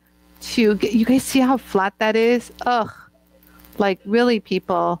fine to get, you guys see how flat that is? Ugh, like really,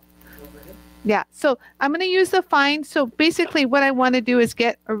 people. Yeah, so I'm going to use the fine. So basically what I want to do is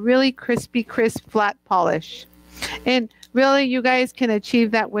get a really crispy, crisp, flat polish. And really, you guys can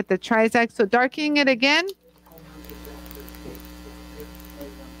achieve that with the TRIZACT. So darkening it again.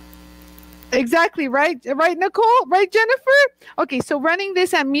 Exactly, right? Right, Nicole? Right, Jennifer? Okay, so running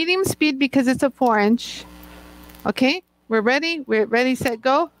this at medium speed because it's a 4-inch. Okay, we're ready? We're ready, set,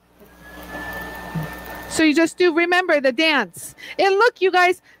 go. So you just do, remember the dance. And look, you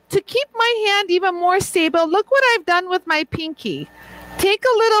guys, to keep my hand even more stable, look what I've done with my pinky. Take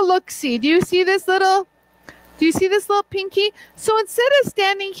a little look-see. Do you see this little pinky? So instead of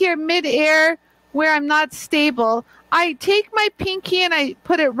standing here mid-air where I'm not stable, I take my pinky and I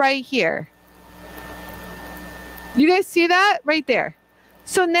put it right here. You guys see that right there?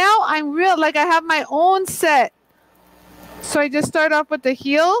 So now I'm real, like I have my own set. So I just start off with the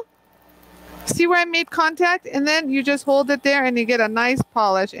heel. See where I made contact? And then you just hold it there and you get a nice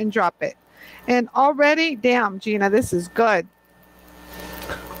polish and drop it. And already, damn, Gina, this is good.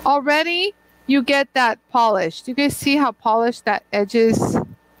 Already you get that polish. Do you guys see how polished that edge is?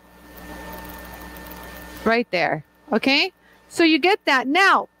 Right there. Okay? So you get that.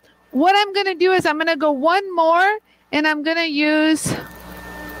 Now, what I'm going to do is I'm going to go one more and I'm going to use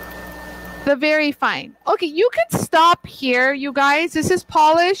the very fine. Okay, you can stop here, you guys. This is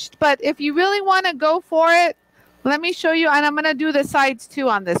polished, but if you really want to go for it, let me show you. And I'm going to do the sides too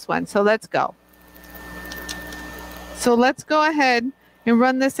on this one. So let's go. So let's go ahead and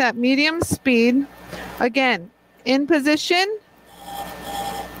run this at medium speed. Again, in position.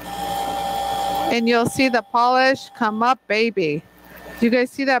 And you'll see the polish come up, baby. Do you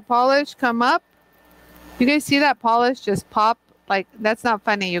guys see that polish come up? You guys see that polish just pop? Like, that's not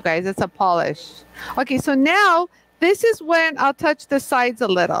funny, you guys. It's a polish. Okay, so now this is when I'll touch the sides a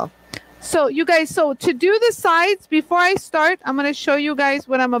little. So you guys, so to do the sides, before I start, I'm going to show you guys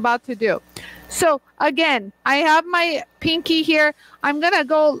what I'm about to do. So again, I have my pinky here. I'm going to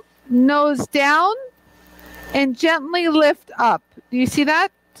go nose down and gently lift up. Do you see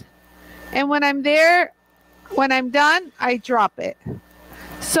that? And when I'm there, when I'm done, I drop it.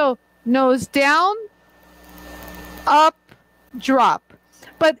 So nose down, up, drop.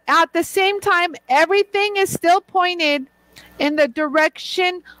 But at the same time, everything is still pointed in the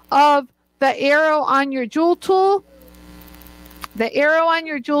direction of the arrow on your jewel tool. The arrow on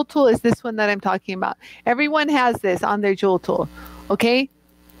your jewel tool is this one that I'm talking about. Everyone has this on their jewel tool, okay?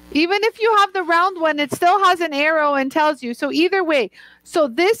 Even if you have the round one, it still has an arrow and tells you. So either way, so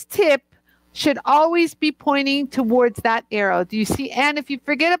this tip should always be pointing towards that arrow. Do you see? And if you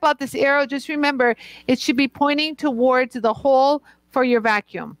forget about this arrow, just remember it should be pointing towards the hole for your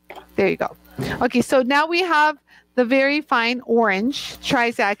vacuum. There you go. Okay, so now we have the very fine orange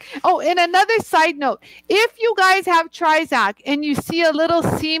TRIZACT. Oh, and another side note, if you guys have TRIZACT and you see a little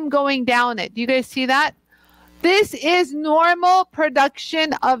seam going down it, do you guys see that? This is normal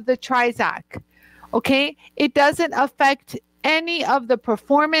production of the TRIZACT. Okay, it doesn't affect any of the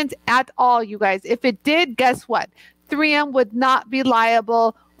performance at all, you guys. If it did, guess what? 3M would not be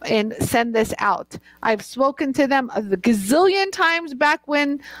liable and send this out. I've spoken to them a gazillion times back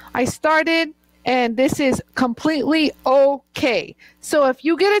when I started, and this is completely okay. So if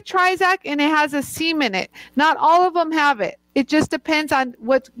you get a TRIZACT and it has a seam in it, not all of them have it. It just depends on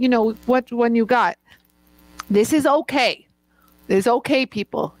what, you know, what one you got. This is okay. It's okay,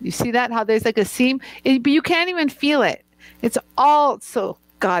 people. You see that? How there's like a seam, but you can't even feel it. It's all so,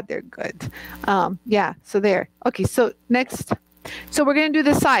 God, they're good. Yeah, so there. Okay, so next. So we're going to do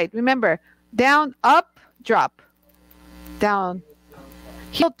the side. Remember, down, up, drop. Down,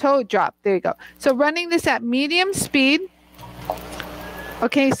 heel, toe, drop. There you go. So running this at medium speed.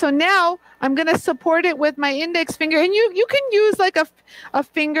 Okay, so now I'm going to support it with my index finger. And you can use like a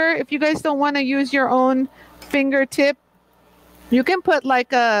finger if you guys don't want to use your own fingertip. You can put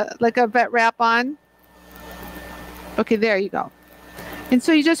like a vet wrap on. Okay, there you go. And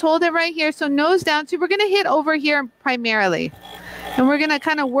so you just hold it right here. So nose down. So we're going to hit over here primarily. And we're going to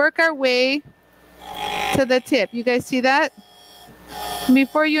kind of work our way to the tip. You guys see that?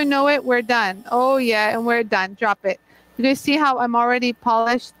 Before you know it, we're done. Oh, yeah, and we're done. Drop it. You guys see how I'm already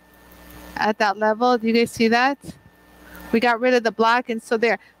polished at that level? Do you guys see that? We got rid of the black, and so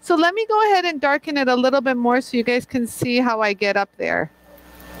there. So let me go ahead and darken it a little bit more so you guys can see how I get up there.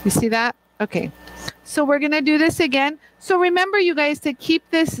 You see that? Okay. So we're going to do this again. So remember, you guys, to keep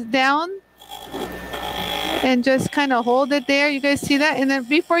this down and just kind of hold it there. You guys see that? And then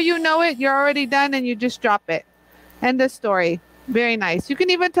before you know it, you're already done and you just drop it. End of story. Very nice. You can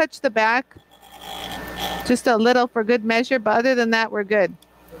even touch the back just a little for good measure, but other than that, we're good.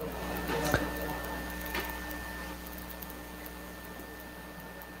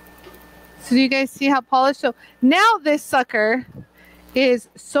 So you guys see how polished? So now this sucker is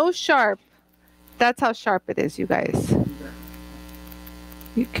so sharp. That's how sharp it is, you guys.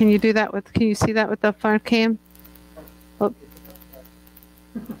 Can you do that with, can you see that with the front cam? Oh.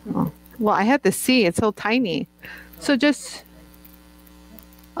 Oh. Well, I had to see, it's so tiny. So just,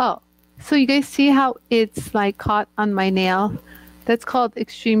 oh, so you guys see how it's like caught on my nail? That's called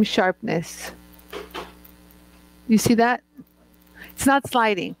extreme sharpness. You see that? It's not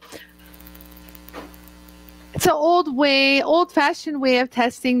sliding. It's an old-fashioned way of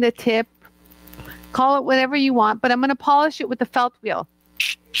testing the tip. Call it whatever you want, but I'm going to polish it with the felt wheel.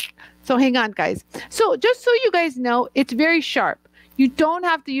 So hang on, guys. So just so you guys know, it's very sharp. You don't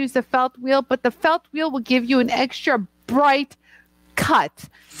have to use the felt wheel, but the felt wheel will give you an extra bright cut.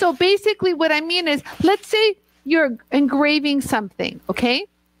 So basically what I mean is, let's say you're engraving something, okay?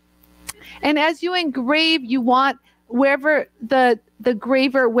 And as you engrave, you want wherever the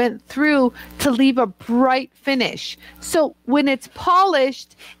graver went through to leave a bright finish. So when it's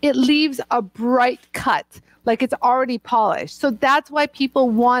polished, it leaves a bright cut, like it's already polished. So that's why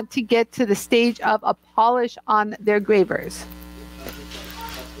people want to get to the stage of a polish on their gravers.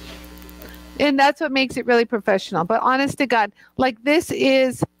 And that's what makes it really professional. But honest to God, like this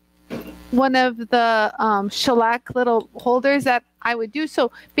is one of the shellac little holders that I would do.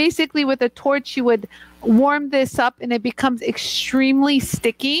 So basically with a torch, you would warm this up and it becomes extremely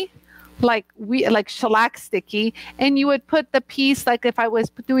sticky, like shellac sticky. And you would put the piece, like if I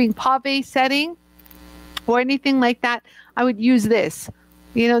was doing pave setting or anything like that, I would use this.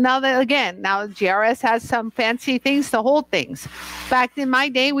 You know, now GRS has some fancy things to hold things. Back in my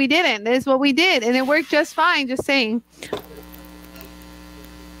day, we didn't. This is what we did. And it worked just fine, just saying.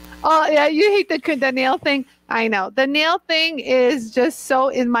 Oh, yeah, you hate the nail thing. I know. The nail thing is just so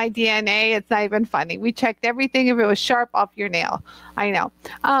in my DNA. It's not even funny. We checked everything if it was sharp off your nail. I know.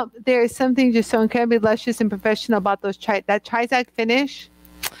 There is something just so incredibly luscious and professional about those that TRIZACT finish.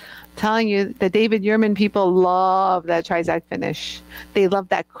 I'm telling you, the David Yurman people love that TRIZACT finish. They love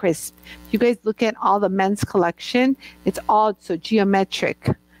that crisp. You guys look at all the men's collection. It's all so geometric.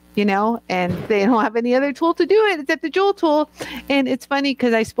 You know, and they don't have any other tool to do it except the JOOL tool. And it's funny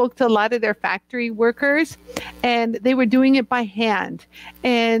because I spoke to a lot of their factory workers and they were doing it by hand.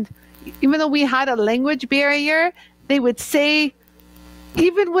 And even though we had a language barrier, they would say,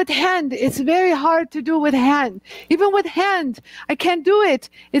 even with hand, it's very hard to do with hand. Even with hand, I can't do it.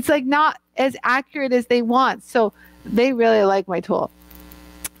 It's like not as accurate as they want. So they really like my tool.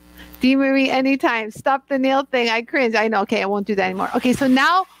 D. Marie, anytime. Stop the nail thing. I cringe. I know. Okay, I won't do that anymore. Okay, so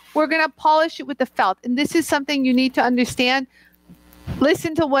now we're going to polish it with the felt. And this is something you need to understand.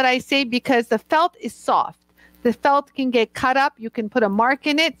 Listen to what I say because the felt is soft. The felt can get cut up. You can put a mark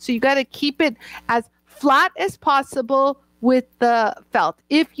in it. So you got to keep it as flat as possible with the felt.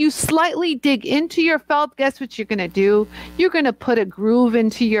 If you slightly dig into your felt, guess what you're going to do? You're going to put a groove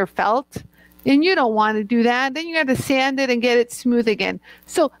into your felt. And you don't want to do that. Then you got to sand it and get it smooth again.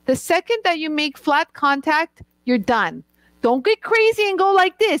 So the second that you make flat contact, you're done. Don't get crazy and go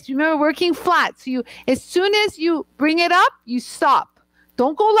like this. Remember, working flat. So as soon as you bring it up, you stop.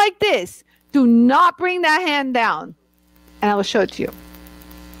 Don't go like this. Do not bring that hand down. And I will show it to you.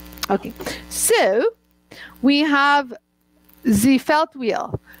 Okay. So we have the felt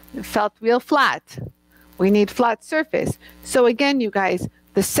wheel. The felt wheel flat. We need flat surface. So again, you guys,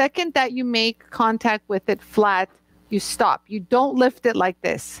 the second that you make contact with it flat, you stop. You don't lift it like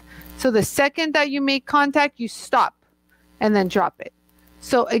this. So the second that you make contact, you stop and then drop it.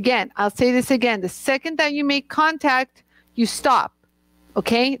 So again, I'll say this again. The second that you make contact, you stop.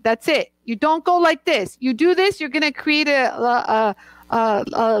 Okay, that's it. You don't go like this. You do this, you're going to create a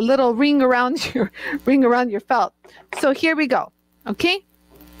little ring around your felt. So here we go. Okay.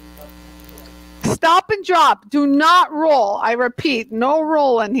 Stop and drop. Do not roll. I repeat, no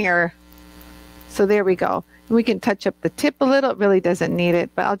rolling here. So there we go. And we can touch up the tip a little. It really doesn't need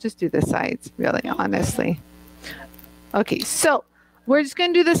it, but I'll just do the sides, really, honestly. Okay, so we're just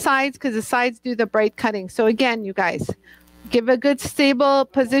going to do the sides because the sides do the bright cutting. So again, you guys, give a good stable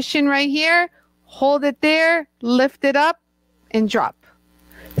position right here. Hold it there, lift it up, and drop.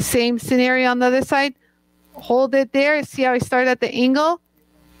 Same scenario on the other side. Hold it there. See how I start at the angle?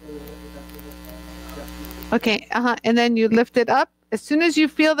 Okay, and then you lift it up. As soon as you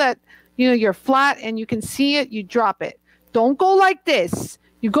feel that, you know, you're flat and you can see it, you drop it. Don't go like this.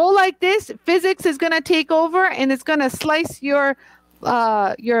 You go like this, physics is going to take over and it's going to slice your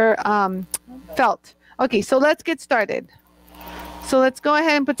felt. Okay, so let's get started. So let's go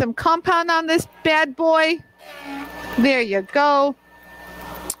ahead and put some compound on this bad boy. There you go.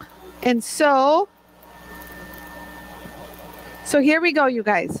 And so here we go, you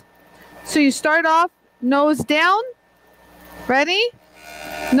guys. So you start off nose down. Ready?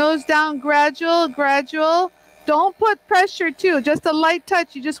 Nose down, gradual, gradual. Don't put pressure too, just a light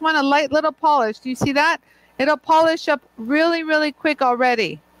touch. You just want a light little polish. Do you see that? It'll polish up really, really quick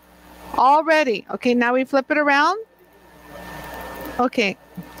already. Already. Okay, now we flip it around. Okay.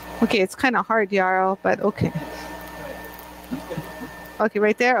 Okay, it's kind of hard, Yarrow, but okay. Okay,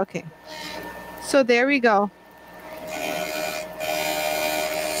 right there? Okay. So there we go.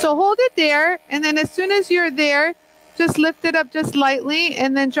 So hold it there, and then as soon as you're there, just lift it up just lightly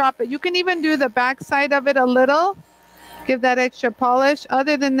and then drop it. You can even do the back side of it a little. Give that extra polish.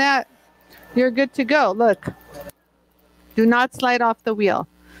 Other than that, you're good to go. Look. Do not slide off the wheel.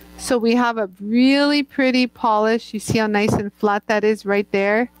 So we have a really pretty polish. You see how nice and flat that is right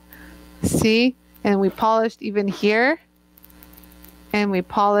there? See? And we polished even here. And we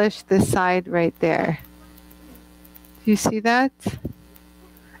polished this side right there. Do you see that?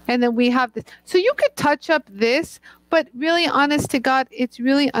 And then we have this. So you could touch up this, but really, honest to God, it's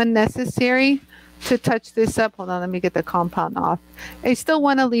really unnecessary to touch this up. Hold on, let me get the compound off. I still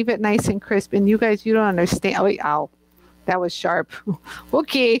want to leave it nice and crisp. And you guys, you don't understand. Oh, wait, ow. That was sharp.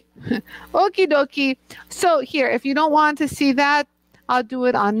 Okay. Okie dokie. So here, if you don't want to see that, I'll do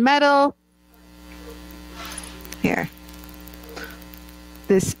it on metal. Here.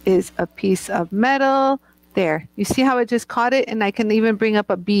 This is a piece of metal. There. You see how it just caught it? And I can even bring up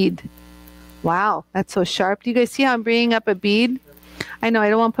a bead. Wow, that's so sharp. Do you guys see how I'm bringing up a bead? I know I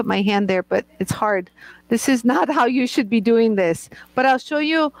don't want to put my hand there, but it's hard. This is not how you should be doing this. But I'll show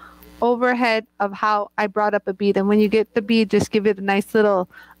you overhead of how I brought up a bead. And when you get the bead, just give it a nice little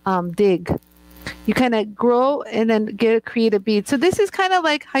dig. You kind of grow and then create a bead. So this is kind of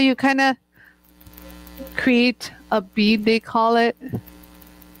like how you kind of create a bead, they call it.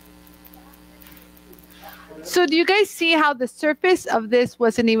 So do you guys see how the surface of this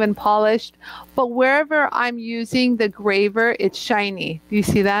wasn't even polished? But wherever I'm using the graver, it's shiny. Do you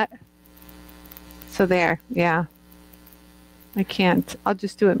see that? So there, yeah. I can't. I'll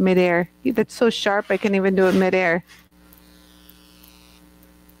just do it midair. That's so sharp, I can even do it midair.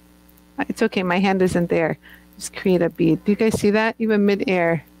 It's okay, my hand isn't there. Just create a bead. Do you guys see that? Even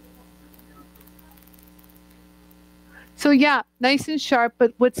midair. So yeah, nice and sharp,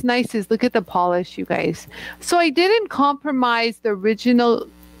 but what's nice is look at the polish, you guys. So I didn't compromise the original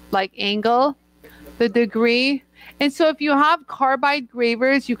like angle, the degree. And so if you have carbide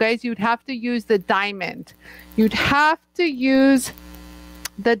gravers, you guys, you'd have to use the diamond. You'd have to use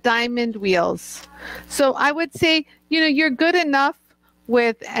the diamond wheels. So I would say, you know, you're good enough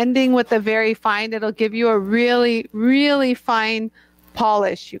with ending with a very fine. It'll give you a really, really fine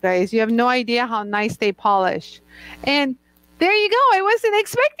polish, you guys. You have no idea how nice they polish. And there you go. I wasn't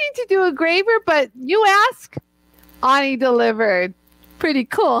expecting to do a graver, but you ask, Anie delivered. Pretty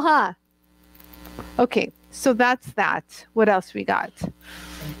cool, huh? Okay, so that's that. What else we got?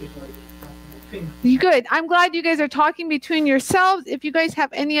 Good. I'm glad you guys are talking between yourselves. If you guys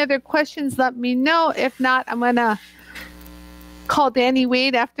have any other questions, let me know. If not, I'm going to call Danny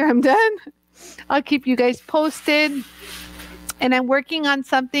Wade after I'm done. I'll keep you guys posted. And I'm working on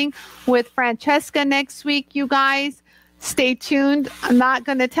something with Francesca next week, you guys. Stay tuned. I'm not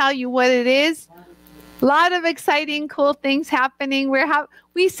going to tell you what it is. A lot of exciting, cool things happening.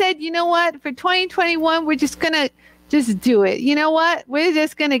 We said, you know what? For 2021, we're just going to do it. You know what? We're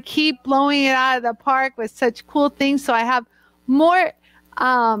just going to keep blowing it out of the park with such cool things. So I have more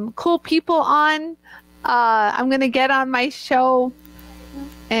cool people on. I'm going to get on my show.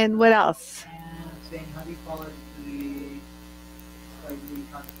 And what else? Saying, how do you follow the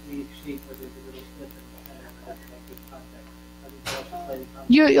shape where there's a little slip and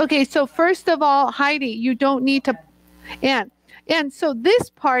contact? Okay, so first of all, Heidi, you don't need to, and so this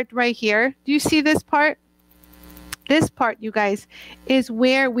part right here, do you see this part? This part, you guys, is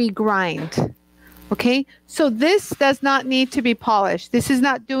where we grind. Okay, so this does not need to be polished. This is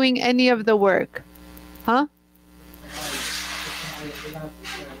not doing any of the work. Huh?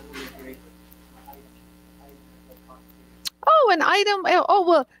 Oh, an item.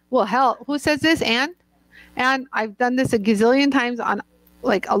 Oh, well, hell, who says this? Anne? And I've done this a gazillion times on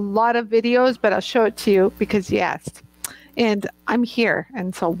like a lot of videos, but I'll show it to you because you asked. And I'm here,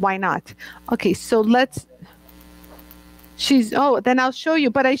 and so why not? Okay, so let's, then I'll show you.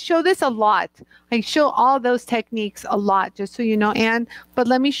 But I show this a lot. I show all those techniques a lot, just so you know, Anne. But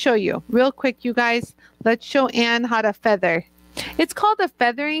let me show you real quick, you guys. Let's show Anne how to feather. It's called a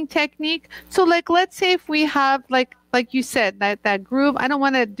feathering technique. So like, let's say if we have like you said, that groove. I don't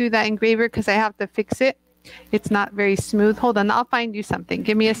want to do that engraver because I have to fix it. It's not very smooth. Hold on, I'll find you something.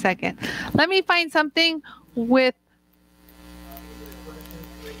 Give me a second. Let me find something with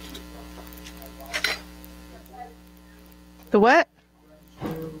the what?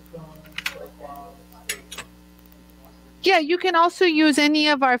 Yeah, you can also use any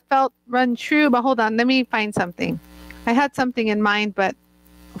of our felt run true, but hold on, let me find something. I had something in mind, but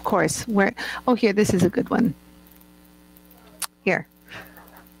of course, here, this is a good one. Here.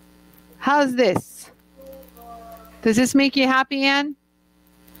 How's this? Does this make you happy, Anne?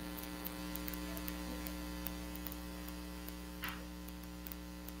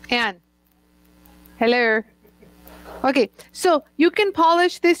 Anne. Hello. Okay, so you can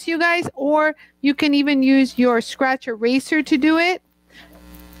polish this, you guys, or you can even use your scratch eraser to do it.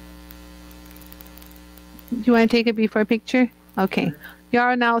 You want to take a before picture? Okay.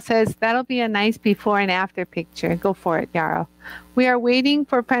 Yarrow now says that'll be a nice before and after picture. Go for it, Yarrow. We are waiting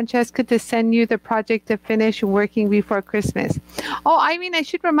for Francesca to send you the project to finish working before Christmas. Oh, I mean, I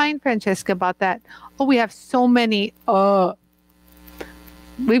should remind Francesca about that. Oh, we have so many. We've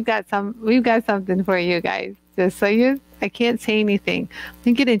got something for you guys. Just so I can't say anything.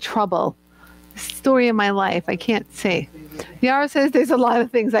 I get in trouble. Story of my life. I can't say. Yarrow says there's a lot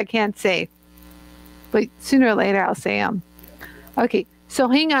of things I can't say, but sooner or later I'll say them. Okay, so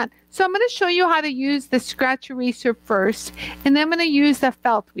hang on. So I'm going to show you how to use the scratch eraser first, and then I'm going to use the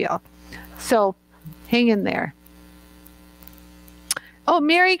felt wheel. So hang in there. Oh,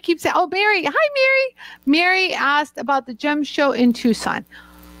 Mary keeps saying, oh, Mary. Hi, Mary. Mary asked about the gem show in Tucson.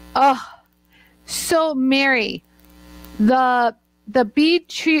 Oh, so Mary, the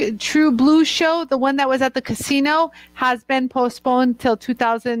True Blue show, the one that was at the casino, has been postponed till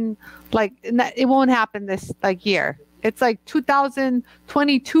 2000. Like, it won't happen this year. It's like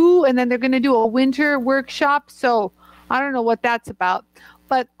 2022, and then they're going to do a winter workshop. So I don't know what that's about.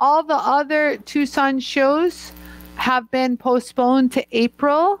 But all the other Tucson shows have been postponed to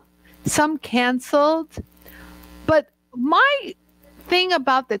April. Some canceled. But my thing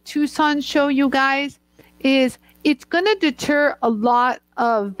about the Tucson show, you guys, is it's going to deter a lot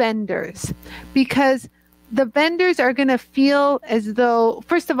of vendors, because the vendors are going to feel as though,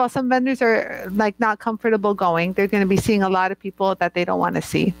 first of all, some vendors are like not comfortable going. They're going to be seeing a lot of people that they don't want to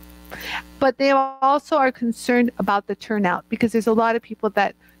see. But they also are concerned about the turnout, because there's a lot of people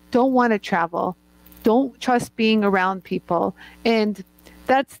that don't want to travel, don't trust being around people. And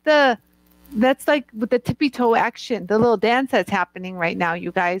that's like with the tippy toe action, the little dance that's happening right now,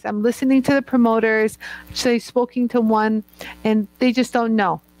 you guys. I'm listening to the promoters. Actually, speaking to one, and they just don't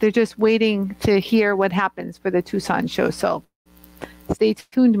know. They're just waiting to hear what happens for the Tucson show. So stay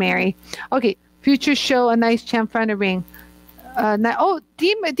tuned, Mary. Okay, future show, a nice chamfer on a ring. D,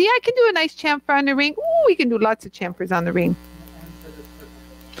 I can do a nice chamfer on the ring. Ooh, we can do lots of chamfers on the ring.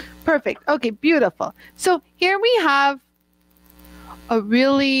 Perfect. Okay, beautiful. So here we have a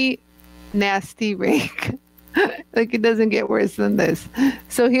really nasty ring. Like, it doesn't get worse than this.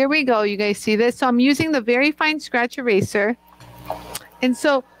 So here we go. You guys see this? So I'm using the very fine scratch eraser. And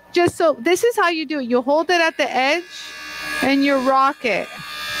so this is how you do it. You hold it at the edge and you rock it.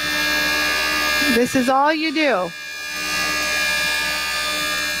 This is all you do.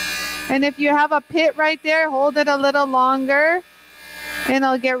 And if you have a pit right there, hold it a little longer and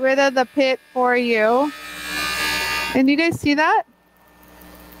I'll get rid of the pit for you. And you guys see that?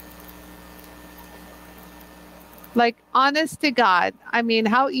 Like, honest to God, I mean,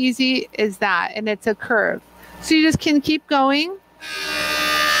 how easy is that? And it's a curve. So you just can keep going.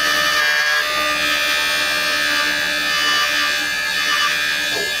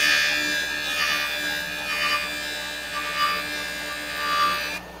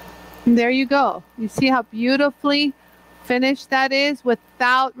 And there you go. You see how beautifully finished that is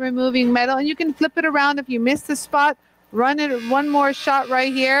without removing metal. And you can flip it around if you miss the spot. Run it one more shot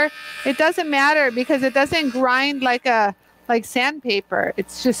right here. It doesn't matter because it doesn't grind like sandpaper.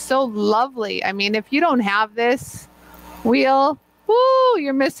 It's just so lovely. I mean, if you don't have this wheel, whoo,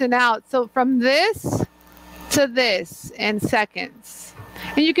 you're missing out. So from this to this in seconds.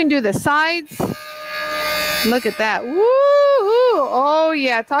 And you can do the sides. Look at that. Woo! Oh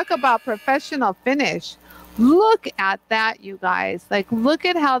yeah, talk about professional finish. Look at that, you guys. Like, look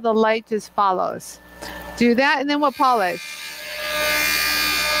at how the light just follows. Do that, and then we'll polish.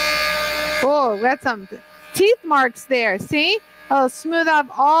 Oh, that's some teeth marks there. See? I'll smooth off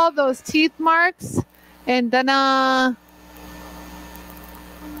all those teeth marks. And then, now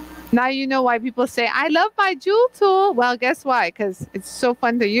you know why people say, I love my jewel tool. Well, guess why? Because it's so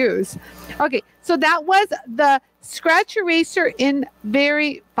fun to use. Okay, so that was the scratch eraser in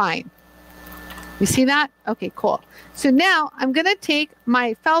very fine. You see that? Okay, cool. So now I'm going to take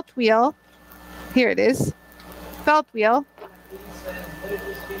my felt wheel. Here it is. Felt wheel.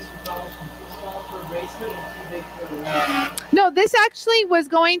 No, this actually was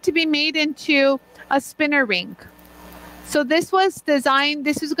going to be made into a spinner ring. So this was designed,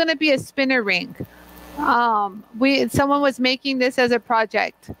 this is going to be a spinner ring. Someone was making this as a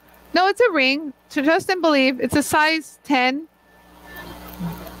project. No, it's a ring. To trust and believe, it's a size 10.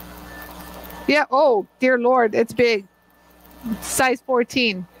 Yeah, oh, dear Lord, it's big. Size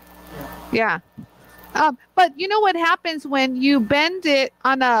 14. Yeah. But you know what happens when you bend it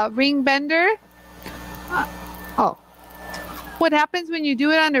on a ring bender? What happens when you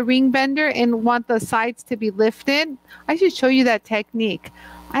do it on a ring bender and want the sides to be lifted? I should show you that technique.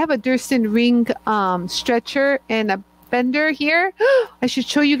 I have a Durston ring stretcher and a bender here. I should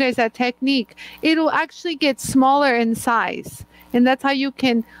show you guys that technique. It'll actually get smaller in size. And that's how you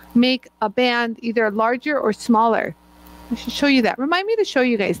can make a band either larger or smaller. I should show you that. Remind me to show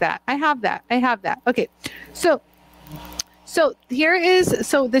you guys that. I have that. I have that. Okay. So here is,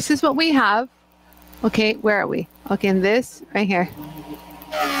 so this is what we have. Okay, where are we? Okay, in this right here.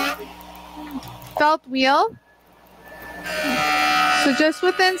 Felt wheel. So just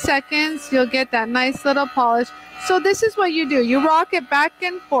within seconds, you'll get that nice little polish. So this is what you do. You rock it back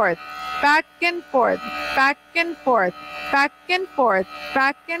and forth, back and forth, back and forth, back and forth,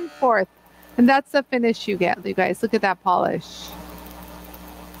 back and forth. And that's the finish you get, you guys. Look at that polish.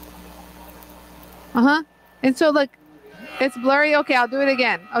 And so look, it's blurry. Okay, I'll do it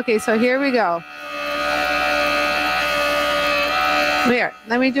again. Okay, so here we go. Here,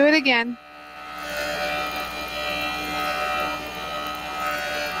 let me do it again.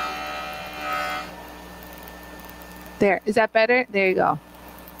 There, is that better? There you go.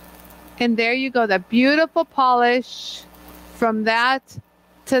 And there you go, the beautiful polish from that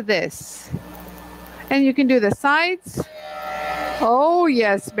to this. And you can do the sides. Oh,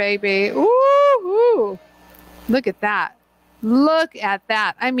 yes, baby. Ooh, look at that. Look at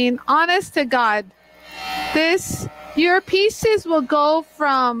that. I mean, honest to God, this, your pieces will go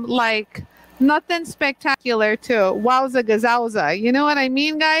from like nothing spectacular to wowza gazowza. You know what I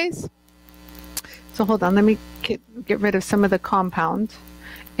mean, guys? So hold on, let me get rid of some of the compound.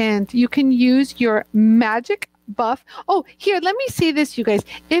 And you can use your magic buff. Oh, here, let me say this, you guys.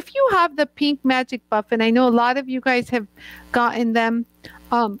 If you have the pink magic buff, and I know a lot of you guys have gotten them,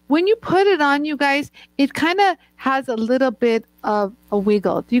 when you put it on, you guys, it kind of has a little bit of a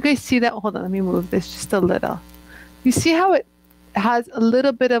wiggle. Do you guys see that? Hold on, let me move this just a little. You see how it has a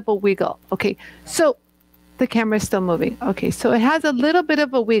little bit of a wiggle? Okay, so the camera's still moving. Okay, so it has a little bit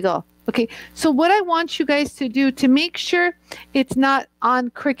of a wiggle. Okay, so what I want you guys to do to make sure it's not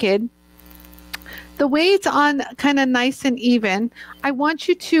on crooked, the way it's on kind of nice and even, I want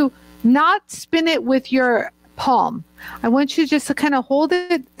you to not spin it with your palm. I want you just to kind of hold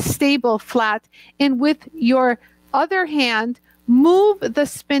it stable, flat, and with your other hand, move the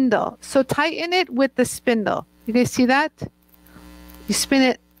spindle. So tighten it with the spindle. You guys see that? You spin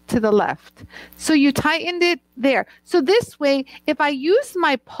it to the left. So you tightened it there. So this way, if I use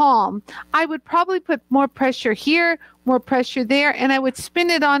my palm, I would probably put more pressure here, more pressure there, and I would spin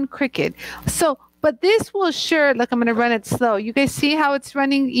it on crooked. So, but this will sure, look, I'm going to run it slow. You guys see how it's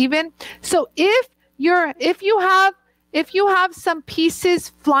running even? So if you have some pieces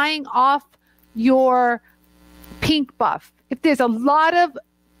flying off your pink buff, if there's a lot of,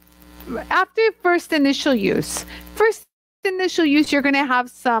 after first initial use, you're going to have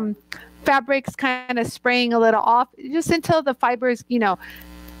some fabrics kind of spraying a little off just until the fibers, you know,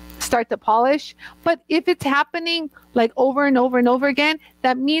 start to polish. But if it's happening like over and over and over again,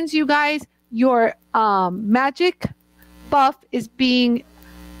 that means, you guys, your magic buff is being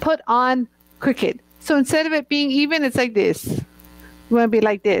put on crooked. So instead of it being even, it's like this. You want to be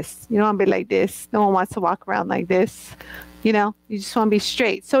like this. You don't want to be like this. No one wants to walk around like this. You know, you just want to be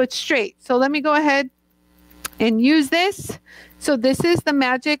straight. So it's straight. So let me go ahead and use this. So this is the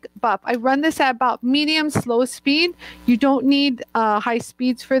magic buff. I run this at about medium slow speed. You don't need high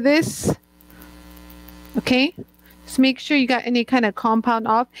speeds for this. Okay, just make sure you got any kind of compound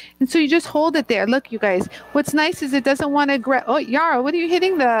off. And so you just hold it there. Look, you guys, what's nice is it doesn't want to grab. Oh, Yara, what are you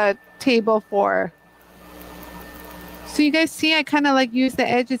hitting the table for? So you guys see, I kind of like use the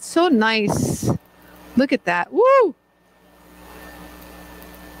edge. It's so nice. Look at that. Woo!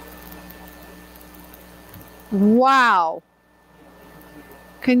 Wow.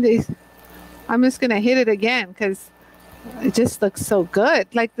 I'm just going to hit it again because it just looks so good.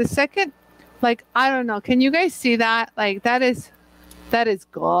 Like the second, like, I don't know. Can you guys see that? Like that is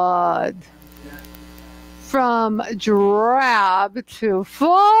good. From drab to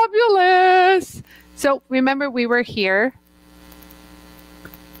fabulous. So remember we were here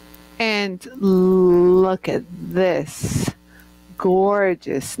and look at this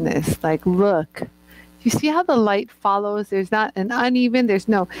gorgeousness. Like, look. You see how the light follows? There's not an uneven. There's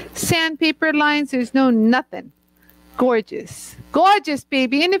no sandpaper lines. There's no nothing. Gorgeous. Gorgeous,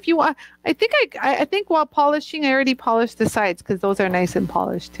 baby. And if you want, I think while polishing, I already polished the sides because those are nice and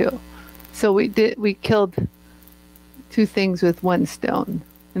polished too. So we killed two things with one stone.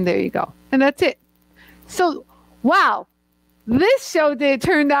 And there you go. And that's it. So, wow. This show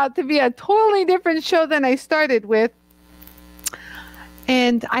turned out to be a totally different show than I started with.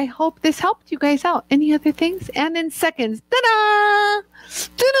 And I hope this helped you guys out. Any other things? And in seconds, ta-da!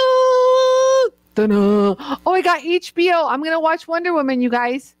 Ta-da! Ta-da! Oh, I got HBO. I'm going to watch Wonder Woman, you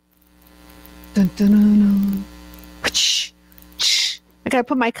guys. Dun, dun, dun, dun. I gotta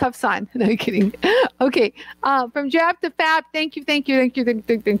put my cuffs on. No, I'm kidding. Okay. From Giraffe to Fab, thank you very much.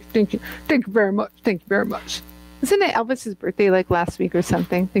 Thank you very much. Isn't it Elvis's birthday like last week or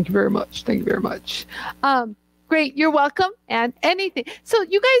something? Thank you very much. Thank you very much. Great. You're welcome. And anything. So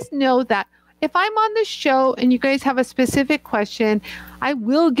you guys know that if I'm on the show and you guys have a specific question, I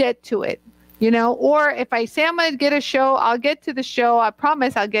will get to it. You know, or if I say I'm going to get a show, I'll get to the show. I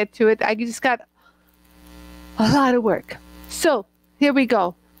promise I'll get to it. I just got a lot of work. So here we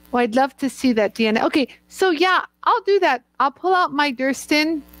go. Well, I'd love to see that, Deanna. Okay, so yeah, I'll do that. I'll pull out my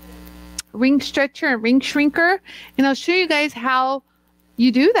Durston ring stretcher and ring shrinker, and I'll show you guys how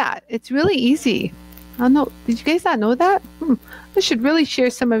you do that. It's really easy. I don't know. Did you guys not know that? I should really share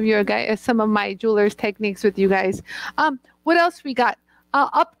some of your guys, some of my jeweler's techniques with you guys. What else we got?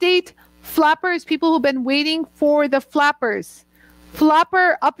 Update flappers. People who've been waiting for the flappers.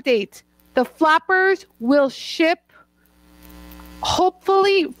 Flapper update. The flappers will ship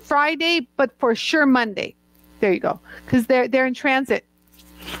hopefully Friday, but for sure Monday. There you go. Because they're in transit.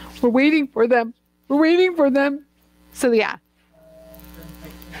 We're waiting for them. We're waiting for them. So yeah.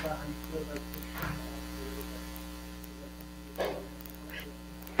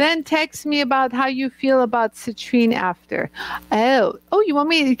 Then text me about how you feel about citrine after. Oh, you want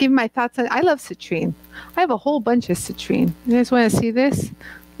me to give my thoughts on? I love citrine. I have a whole bunch of citrine. You guys want to see this?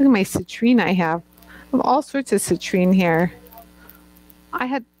 Look at my citrine I have. I have all sorts of citrine here. I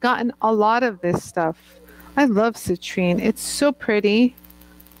had gotten a lot of this stuff. I love citrine. It's so pretty.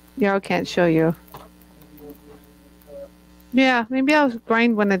 Yeah, I can't show you. Yeah, maybe I'll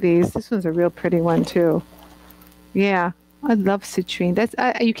grind one of these. This one's a real pretty one too. Yeah, I love citrine. That's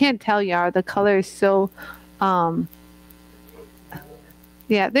you can't tell, Yara. The color is so. Yeah,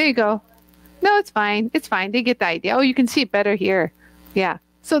 there you go. No, it's fine. It's fine. They get the idea. Oh, you can see it better here. Yeah.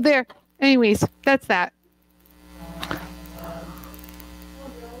 So there. Anyways, that's that.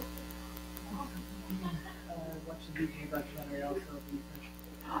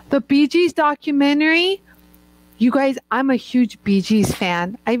 The Bee Gees documentary, you guys, I'm a huge Bee Gees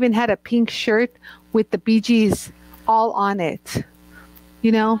fan. I even had a pink shirt with the Bee Gees all on it.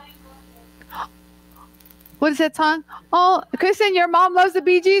 You know? What is that song? Oh, Kristen, your mom loves the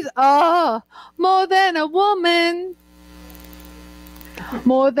Bee Gees? Oh, more than a woman.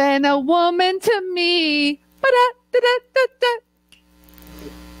 More than a woman to me.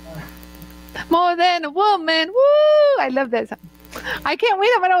 More than a woman. Woo! I love that song. I can't wait.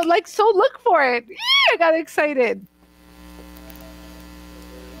 I'm gonna look for it. Yeah, I got excited.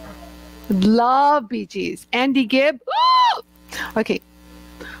 Love Bee Gees. Andy Gibb. Ooh! Okay.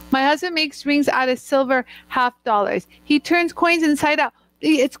 My husband makes rings out of silver $50. He turns coins inside out.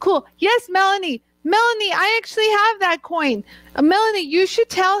 It's cool. Yes, Melanie. Melanie, I actually have that coin. Melanie, you should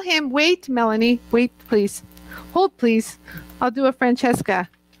tell him. Wait, Melanie. Wait, please. Hold, please. I'll do a Francesca.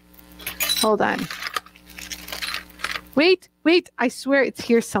 Hold on. Wait. I swear it's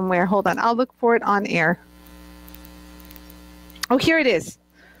here somewhere. Hold on. I'll look for it on air. Oh, here it is.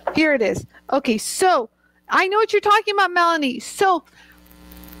 Here it is. Okay, so I know what you're talking about, Melanie. So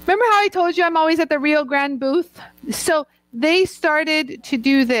remember how I told you I'm always at the Rio Grande booth? So they started to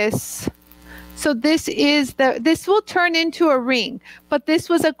do this. So this will turn into a ring, but this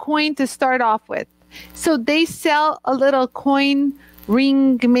was a coin to start off with. So they sell a little coin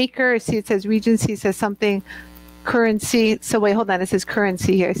ring maker. See, it says Regency, it says something. Currency. So wait, hold on. It says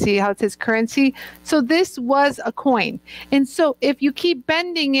currency here. See how it says currency? So this was a coin. And so if you keep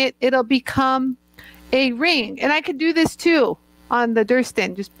bending it, it'll become a ring. And I could do this too on the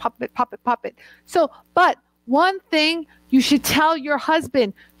Durston. Just pop it, pop it, pop it. So, but one thing, you should tell your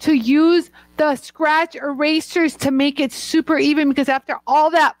husband to use the scratch erasers to make it super even, because after all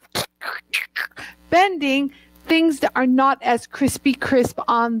that bending, things that are not as crispy crisp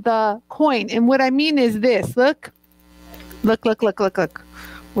on the coin. And what I mean is this. Look.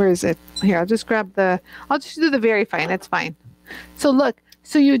 Where is it? Here, I'll just do the very fine. That's fine. So look.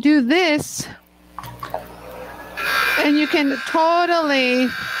 So you do this, and you can totally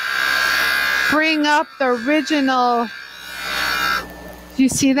bring up the original. Do you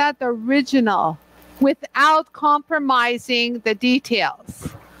see that? The original, without compromising the details.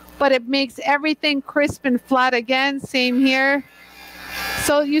 But it makes everything crisp and flat again. Same here.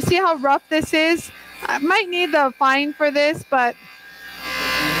 So you see how rough this is? I might need the fine for this, but...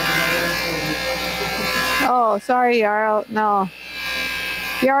 Oh, sorry, Yarl. No.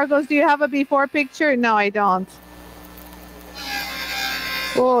 Yarl goes, do you have a before picture? No, I don't.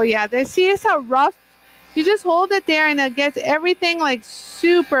 Oh, yeah. See this how rough? You just hold it there and it gets everything like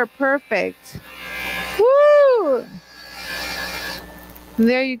super perfect. Woo!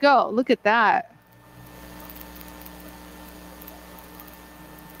 There you go. Look at that.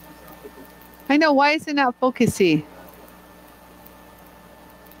 I know. Why is it not focusing?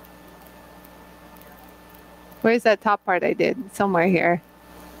 Where's that top part I did? Somewhere here.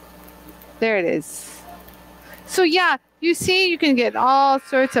 There it is. So yeah, you see, you can get all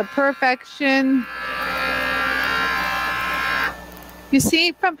sorts of perfection. You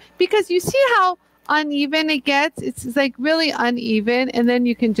see, because you see how uneven it gets. It's like really uneven, and then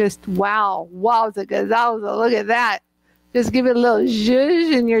you can just wowza, gazowza, look at that. Just give it a little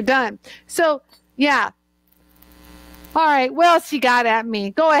zhuzh and you're done. So yeah. All right, what else you got at me?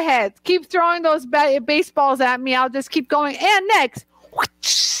 Go ahead. Keep throwing those baseballs at me. I'll just keep going. And next.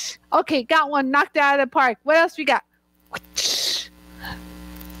 Okay, got one knocked out of the park. What else we got?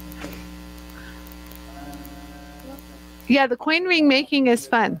 Yeah, the coin ring making is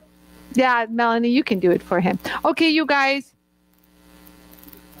fun. Yeah, Melanie, you can do it for him. Okay, you guys.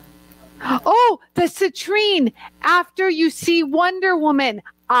 Oh, the citrine. After you see Wonder Woman.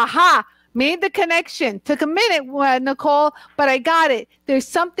 Aha. Made the connection. Took a minute, Nicole, but I got it. There's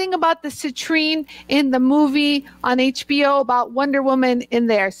something about the citrine in the movie on HBO about Wonder Woman in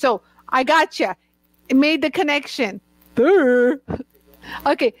there. So I got you. It made the connection.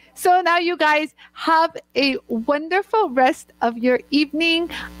 Okay, so now you guys have a wonderful rest of your evening.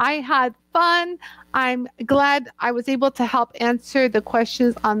 I had fun. I'm glad I was able to help answer the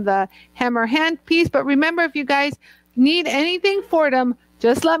questions on the hammer handpiece. But remember, if you guys need anything Foredom,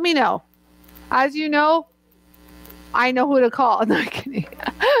 just let me know. As you know, I know who to call. No, I'm kidding.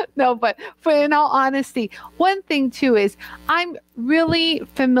 No, but in all honesty, one thing too is I'm really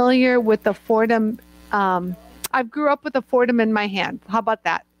familiar with the Foredom. I grew up with a Foredom in my hand. How about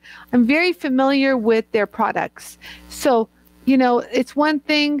that? I'm very familiar with their products. So, you know, it's one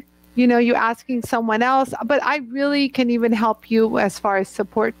thing, you know, you asking someone else, but I really can even help you as far as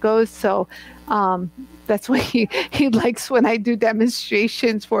support goes. So, that's why he likes when I do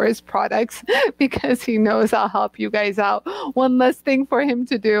demonstrations for his products, because he knows I'll help you guys out. One less thing for him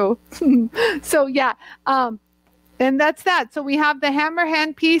to do. So yeah, and that's that. So we have the hammer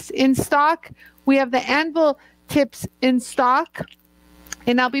handpiece in stock. We have the anvil tips in stock.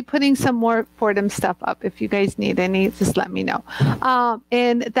 And I'll be putting some more Foredom stuff up. If you guys need any, just let me know.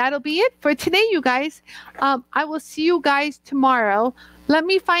 And that'll be it for today, you guys. I will see you guys tomorrow. Let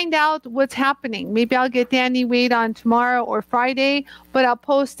me find out what's happening. Maybe I'll get Danny Wade on tomorrow or Friday, but I'll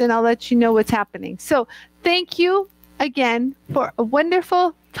post and I'll let you know what's happening. So thank you again for a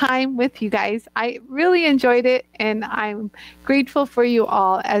wonderful time with you guys. I really enjoyed it, and I'm grateful for you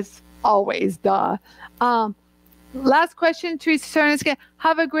all as always. Duh. Last question, Teresa.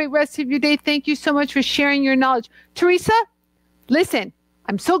 Have a great rest of your day. Thank you so much for sharing your knowledge. Teresa, listen,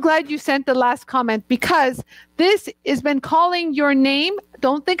 I'm so glad you sent the last comment, because this has been calling your name.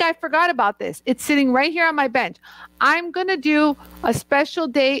 Don't think I forgot about this. It's sitting right here on my bench. I'm going to do a special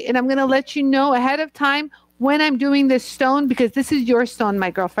day, and I'm going to let you know ahead of time when I'm doing this stone, because this is your stone,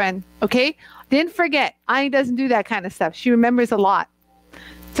 my girlfriend. Okay? Didn't forget. Anie doesn't do that kind of stuff. She remembers a lot.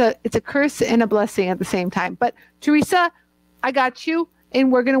 It's a curse and a blessing at the same time. But Teresa, I got you,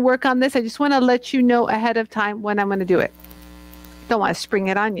 and we're going to work on this. I just want to let you know ahead of time when I'm going to do it. Don't want to spring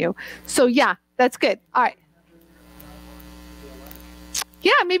it on you. So yeah, that's good. All right.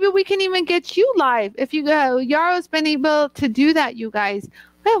 Yeah, maybe we can even get you live. If you go, Yaro's been able to do that, you guys.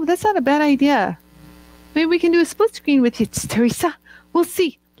 Well, that's not a bad idea. Maybe we can do a split screen with you, Teresa. We'll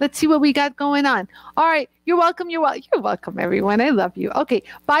see. Let's see what we got going on. All right. You're welcome. You're welcome, everyone. I love you. Okay.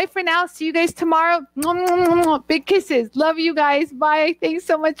 Bye for now. See you guys tomorrow. Big kisses. Love you guys. Bye. Thanks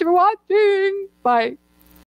so much for watching. Bye.